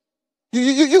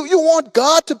 You want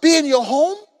God to be in your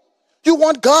home? You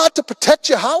want God to protect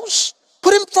your house?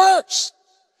 Put him first.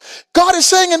 God is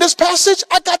saying in this passage,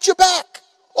 I got your back.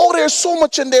 Oh, there's so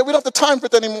much in there. We don't have the time for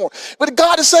it anymore. But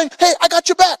God is saying, hey, I got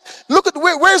your back. Look at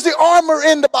where's the armor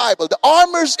in the Bible? The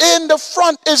armor's in the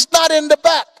front. It's not in the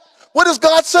back. What is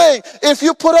God saying? If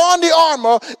you put on the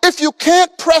armor, if you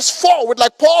can't press forward,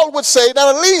 like Paul would say,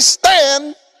 then at least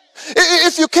stand.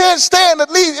 If you can't stand, at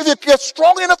least, if you get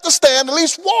strong enough to stand, at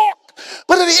least walk.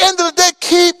 But at the end of the day,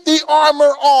 keep the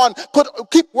armor on.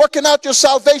 Keep working out your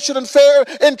salvation in fear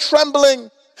and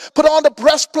trembling. Put on the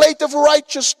breastplate of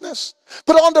righteousness.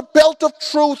 Put on the belt of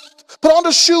truth. Put on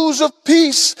the shoes of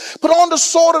peace. Put on the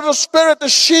sword of the Spirit, the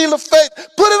shield of faith.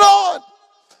 Put it on.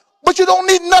 But you don't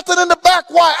need nothing in the back.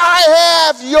 Why? I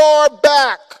have your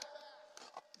back.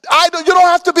 You don't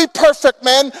have to be perfect,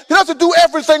 man. You don't have to do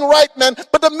everything right, man.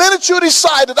 But the minute you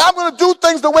decided, I'm going to do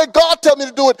things the way God tells me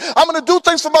to do it. I'm going to do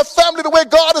things for my family the way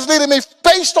God is leading me,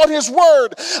 based on his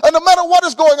word. And no matter what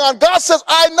is going on, God says,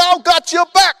 I now got your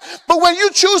back. But when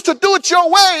you choose to do it your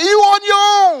way, you on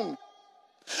your own.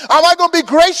 Am I going to be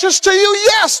gracious to you?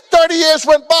 Yes. 30 years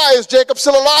went by. Is Jacob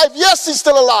still alive? Yes, he's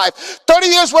still alive. 30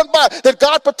 years went by. Did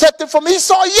God protect him from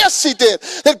Esau? Yes, he did.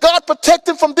 Did God protect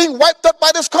him from being wiped out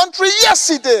by this country? Yes,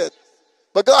 he did.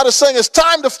 But God is saying it's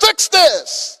time to fix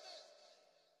this.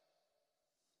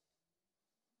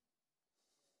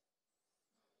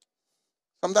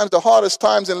 Sometimes the hardest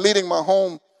times in leading my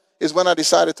home is when I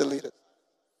decided to lead it.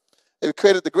 It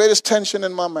created the greatest tension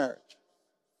in my marriage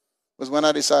was when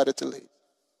I decided to lead.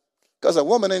 Because a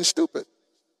woman ain't stupid.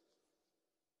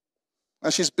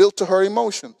 And she's built to her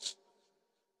emotions.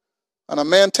 And a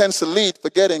man tends to lead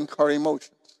forgetting her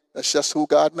emotions. That's just who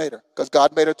God made her, because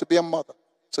God made her to be a mother.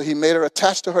 So he made her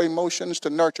attached to her emotions to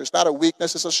nurture. It's not a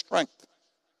weakness, it's a strength.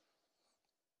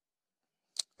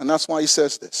 And that's why he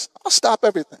says this. I'll stop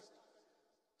everything.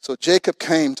 So Jacob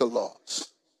came to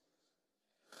Luz.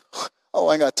 Oh,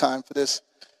 I ain't got time for this.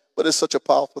 But it's such a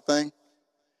powerful thing.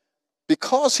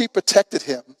 Because he protected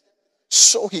him,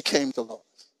 so he came to Luz.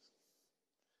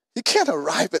 You can't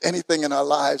arrive at anything in our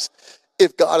lives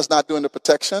if God is not doing the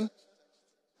protection.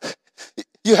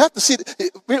 You have to see,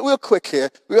 real quick here,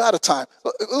 we're out of time.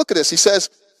 Look at this. He says,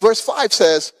 verse 5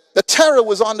 says, the terror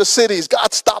was on the cities.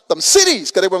 God stopped them.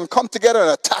 Cities, because they were going to come together and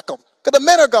attack them. Because the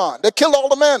men are gone. They killed all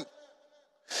the men.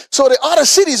 So the other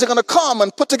cities are going to come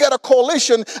and put together a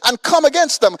coalition and come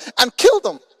against them and kill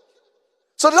them.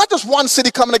 So there's not just one city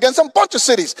coming against them, a bunch of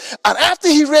cities. And after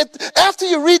you read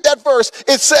that verse,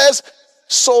 it says,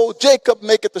 so Jacob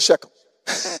make it to Shechem.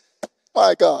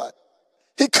 My God.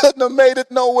 He couldn't have made it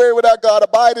nowhere without God.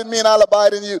 Abide in me and I'll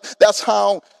abide in you. That's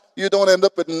how you don't end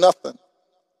up with nothing.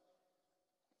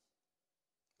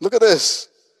 Look at this.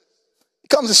 He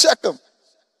comes to Shechem.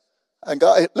 And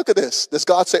God, look at this. Does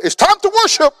God say, it's time to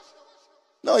worship?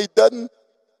 No, he doesn't.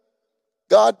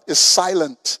 God is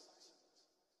silent.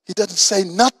 He doesn't say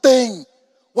nothing.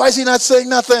 Why is he not saying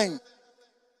nothing?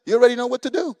 You already know what to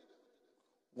do.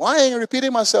 Why ain't I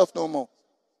repeating myself no more?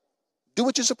 Do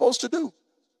what you're supposed to do.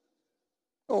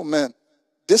 Oh, man.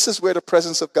 This is where the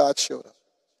presence of God showed up.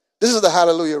 This is the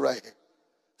hallelujah right here.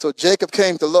 So Jacob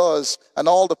came to Luz, and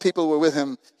all the people were with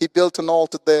him. He built an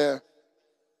altar there,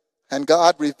 and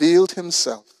God revealed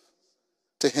himself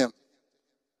to him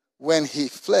when he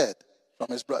fled from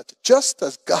his brother. Just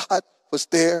as God was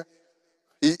there,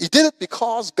 he did it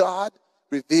because God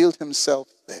revealed himself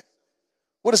there.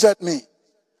 What does that mean?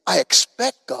 I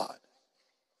expect God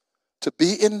to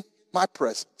be in my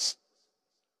presence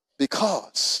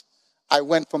because I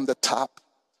went from the top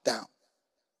down.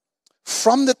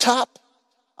 From the top,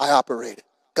 I operated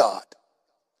God.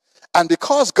 And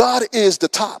because God is the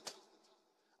top,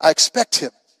 I expect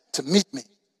him to meet me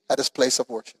at his place of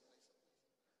worship.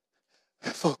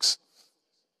 Folks,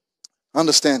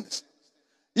 understand this.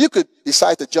 You could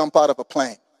decide to jump out of a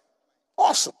plane.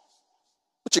 Awesome.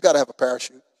 But you got to have a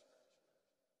parachute.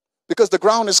 Because the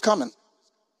ground is coming.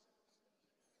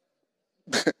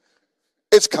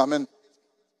 It's coming.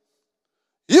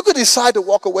 You could decide to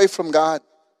walk away from God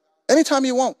anytime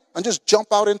you want and just jump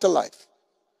out into life.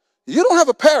 You don't have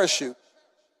a parachute.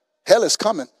 Hell is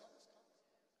coming.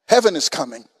 Heaven is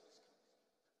coming.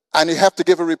 And you have to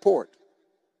give a report.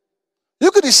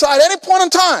 You could decide any point in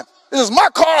time, this is my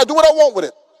car, I do what I want with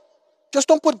it. Just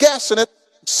don't put gas in it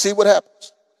and see what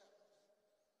happens.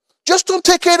 Just don't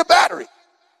take care of the battery.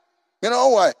 You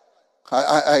know,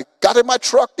 I got in my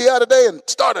truck the other day and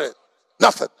started it.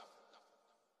 Nothing.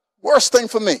 Worst thing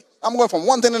for me. I'm going from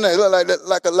one thing to the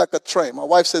next, like a train. My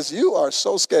wife says, you are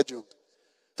so scheduled.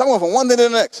 So I'm going from one thing to the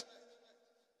next.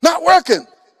 Not working.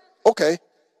 Okay.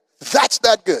 That's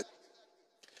that good.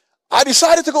 I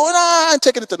decided to go, no, I ain't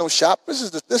taking it to no shop. This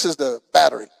is the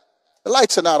battery. The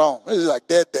lights are not on. This is like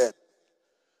dead.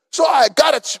 So I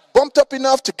got it bumped up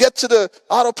enough to get to the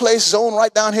auto place zone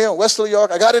right down here in West New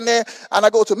York. I got in there and I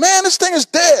go to, man, this thing is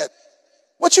dead.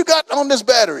 What you got on this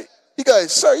battery? He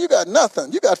goes, sir, you got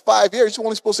nothing. You got 5 years. You're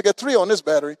only supposed to get 3 on this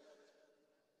battery.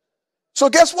 So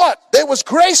guess what? There was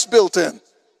grace built in. And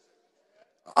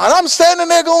I'm standing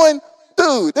there going,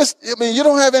 dude, you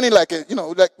don't have any like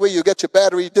where you get your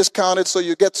battery discounted so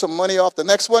you get some money off the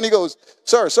next one. He goes,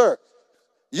 sir,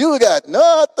 you got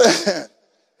nothing.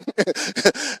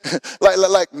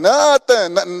 like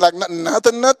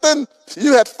nothing.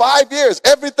 You had 5 years.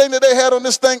 Everything that they had on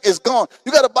this thing is gone.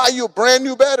 You got to buy you a brand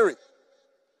new battery.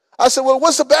 I said, well,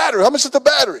 what's the battery? How much is the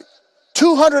battery?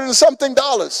 $200 and something.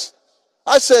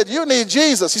 I said, you need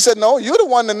Jesus. He said, no, you're the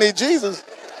one that need Jesus.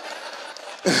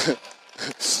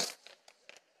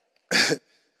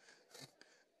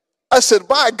 I said,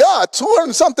 my God, $200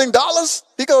 and something?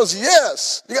 He goes,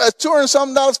 yes. You got $200 and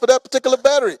something for that particular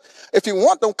battery. If you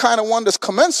want the kind of one that's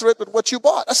commensurate with what you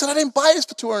bought. I said, I didn't buy this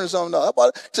for $200 and something. I bought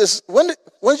it. He says, when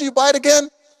did you buy it again?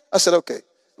 I said, okay.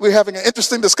 We're having an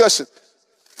interesting discussion.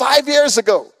 5 years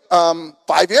ago,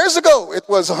 it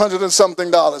was $100 and something.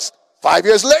 5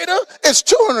 years later, it's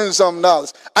 $200 and something.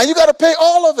 And you got to pay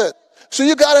all of it. So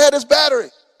you got to have this battery.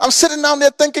 I'm sitting down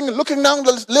there thinking, looking down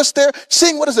the list there,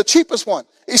 seeing what is the cheapest one.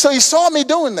 So he saw me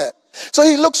doing that. So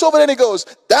he looks over there and he goes,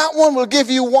 that one will give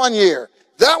you 1 year.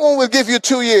 That one will give you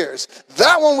 2 years.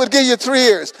 That one will give you 3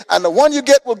 years. And the one you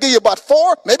get will give you about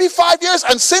 4, maybe 5 years.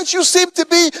 And since you seem to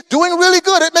be doing really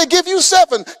good, it may give you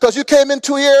 7 because you came in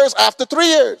 2 years after 3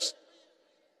 years.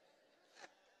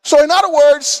 So in other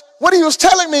words, what he was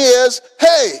telling me is,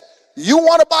 hey, you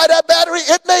want to buy that battery?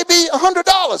 It may be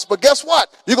 $100, but guess what?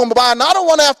 You're going to buy another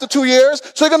one after 2 years,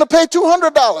 so you're going to pay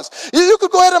 $200. You could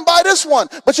go ahead and buy this one,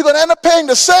 but you're going to end up paying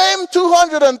the same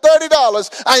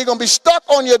 $230, and you're going to be stuck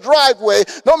on your driveway.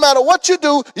 No matter what you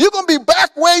do, you're going to be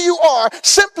back where you are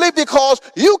simply because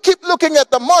you keep looking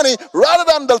at the money rather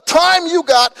than the time you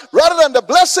got, rather than the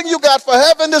blessing you got for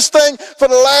having this thing for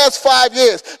the last 5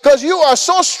 years. Because you are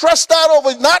so stressed out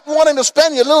over not wanting to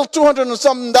spend your little $200 and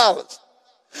something.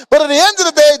 But at the end of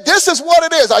the day, this is what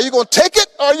it is. Are you going to take it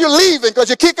or are you leaving? Because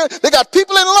they got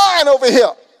people in line over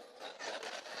here.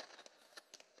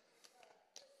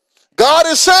 God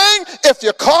is saying, if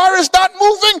your car is not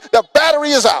moving, the battery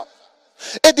is out.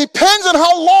 It depends on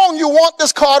how long you want this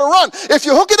car to run. If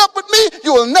you hook it up with me,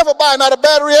 you will never buy another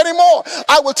battery anymore.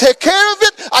 I will take care of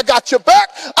it. I got your back.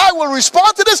 I will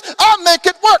respond to this. I'll make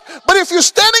it work. But if you're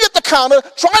standing at the counter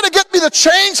trying to get me to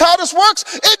change how this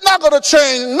works, it's not going to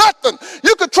change nothing.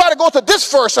 You could try to go to this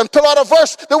verse and pull out a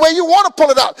verse the way you want to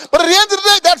pull it out. But at the end of the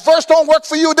day, that verse don't work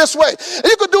for you this way.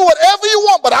 You could do whatever you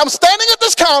want, but I'm standing at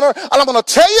this counter and I'm going to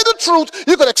tell you the truth.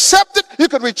 You could accept it. You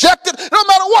could reject it. No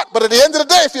matter what. But at the end of the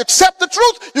day, if you accept the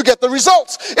truth, you get the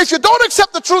results. If you don't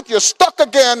accept the truth, you're stuck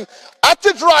again at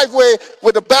your driveway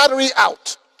with the battery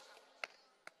out.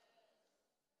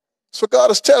 That's what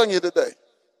God is telling you today.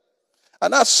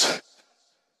 And that's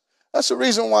the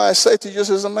reason why I say to you,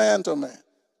 just as a man to a man.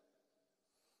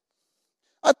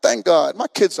 I thank God. My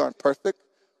kids aren't perfect.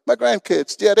 My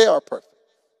grandkids, yeah, they are perfect.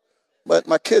 But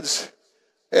my kids,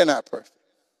 they're not perfect.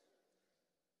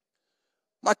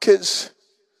 My kids,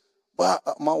 well,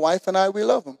 my wife and I, we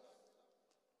love them.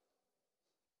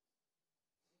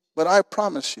 But I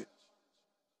promise you,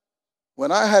 when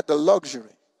I had the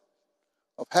luxury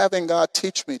of having God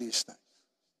teach me these things,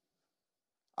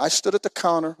 I stood at the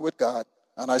counter with God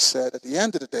and I said, at the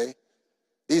end of the day,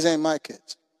 these ain't my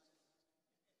kids.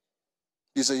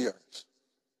 These are yours.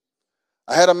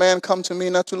 I had a man come to me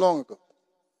not too long ago.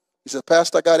 He said,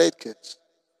 Pastor, I got 8 kids.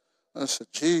 And I said,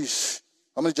 geez,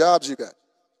 how many jobs you got?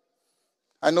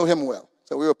 I know him well.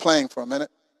 So we were playing for a minute.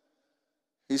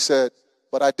 He said,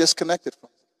 but I disconnected from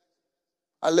him.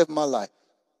 I live my life.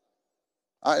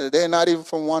 They're not even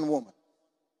from one woman.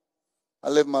 I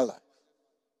live my life.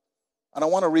 And I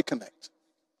want to reconnect.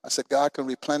 I said, God can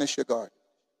replenish your garden.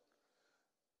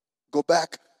 Go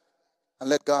back and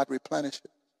let God replenish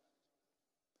it.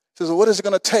 He says, well, what is it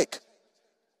going to take?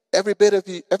 Every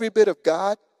bit of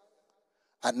God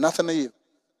and nothing of you.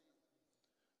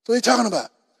 So what are you talking about?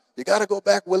 You got to go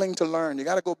back willing to learn. You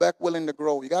got to go back willing to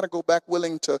grow. You got to go back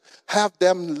willing to have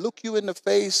them look you in the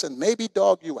face and maybe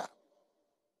dog you out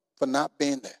for not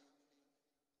being there.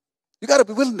 You got to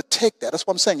be willing to take that. That's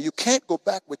what I'm saying. You can't go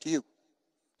back with you.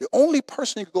 The only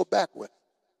person you can go back with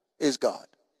is God.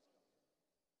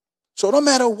 So no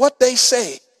matter what they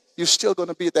say, you're still going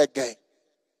to be at that game.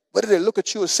 Whether they look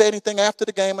at you or say anything after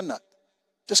the game or not,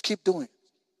 just keep doing it.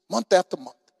 Month after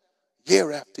month,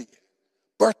 year after year.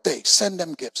 Birthdays, send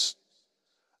them gifts.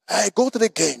 Hey, go to their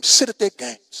games, sit at their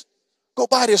games. Go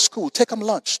by their school, take them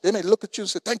lunch. They may look at you and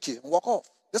say, thank you, and walk off.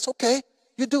 That's okay.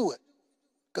 You do it.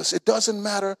 Because it doesn't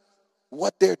matter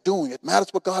what they're doing. It matters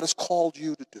what God has called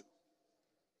you to do.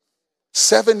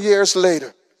 7 years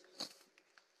later,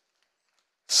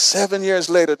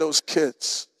 those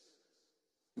kids,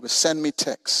 he would send me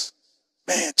texts.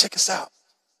 Man, check this out.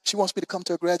 She wants me to come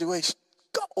to her graduation.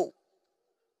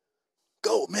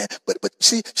 Go, man. But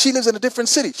see, she lives in a different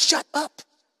city. Shut up.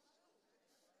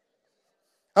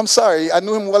 I'm sorry. I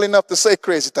knew him well enough to say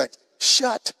crazy things.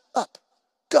 Shut up.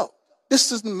 Go. This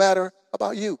doesn't matter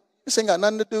about you. This ain't got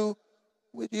nothing to do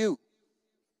with you.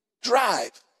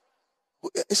 Drive.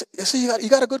 See, you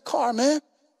got a good car, man.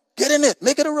 Get in it.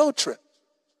 Make it a road trip.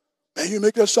 Man, you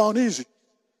make that sound easy.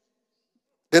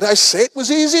 Did I say it was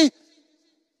easy?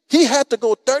 He had to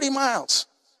go 30 miles,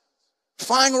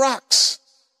 frying rocks,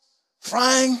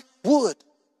 frying wood.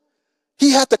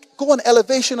 He had to go an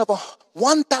elevation of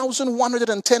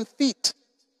 1,110 feet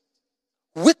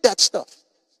with that stuff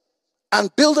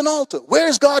and build an altar. Where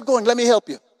is God going? Let me help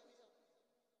you.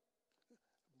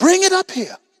 Bring it up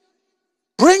here.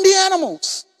 Bring the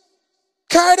animals.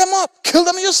 Carry them up. Kill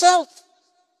them yourself.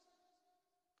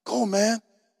 Go, man.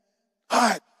 All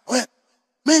right, went.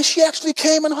 Man, she actually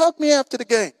came and hugged me after the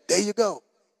game. There you go.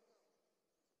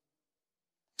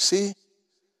 See,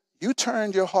 you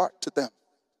turned your heart to them.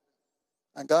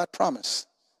 And God promised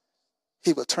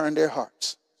he will turn their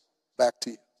hearts back to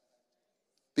you.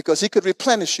 Because he could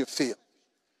replenish your field.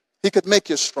 He could make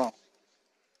you strong.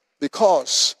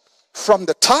 Because from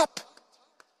the top,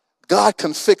 God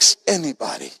can fix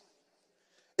anybody.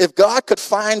 If God could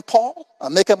find Paul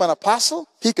and make him an apostle,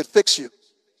 he could fix you.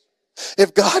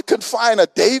 If God could find a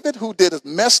David who did it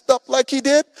messed up like he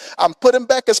did and put him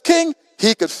back as king,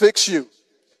 he could fix you.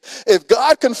 If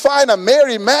God can find a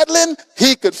Mary Magdalene,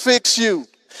 he could fix you.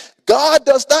 God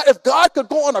does not. If God could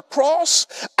go on a cross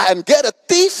and get a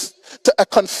thief to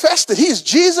confess that he's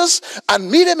Jesus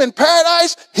and meet him in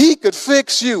paradise, he could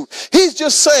fix you. He's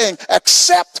just saying,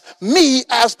 accept me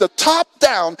as the top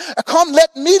down. Come,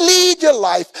 let me lead your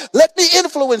life. Let me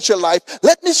influence your life.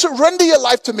 Let me surrender your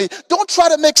life to me. Don't try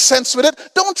to make sense with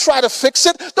it. Don't try to fix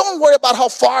it. Don't worry about how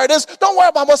far it is. Don't worry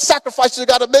about what sacrifices you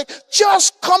got to make.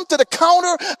 Just come to the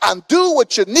counter and do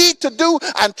what you need to do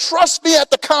and trust me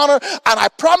at the counter. And I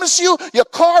promise you, your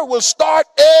car will start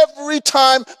every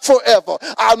time forever.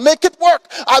 I'll make it work.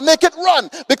 I'll make it run,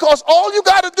 because all you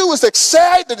got to do is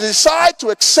decide to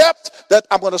accept that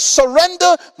I'm going to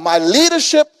surrender my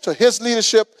leadership to his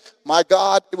leadership. My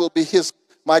God, it will be his.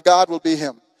 My God will be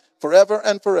him forever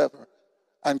and forever.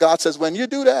 And God says, when you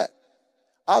do that,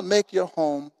 I'll make your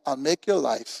home, I'll make your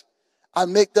life, I'll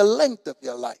make the length of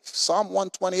your life, Psalm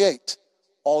 128,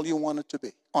 all you want it to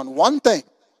be. On one thing,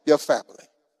 your family.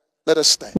 Let us stand.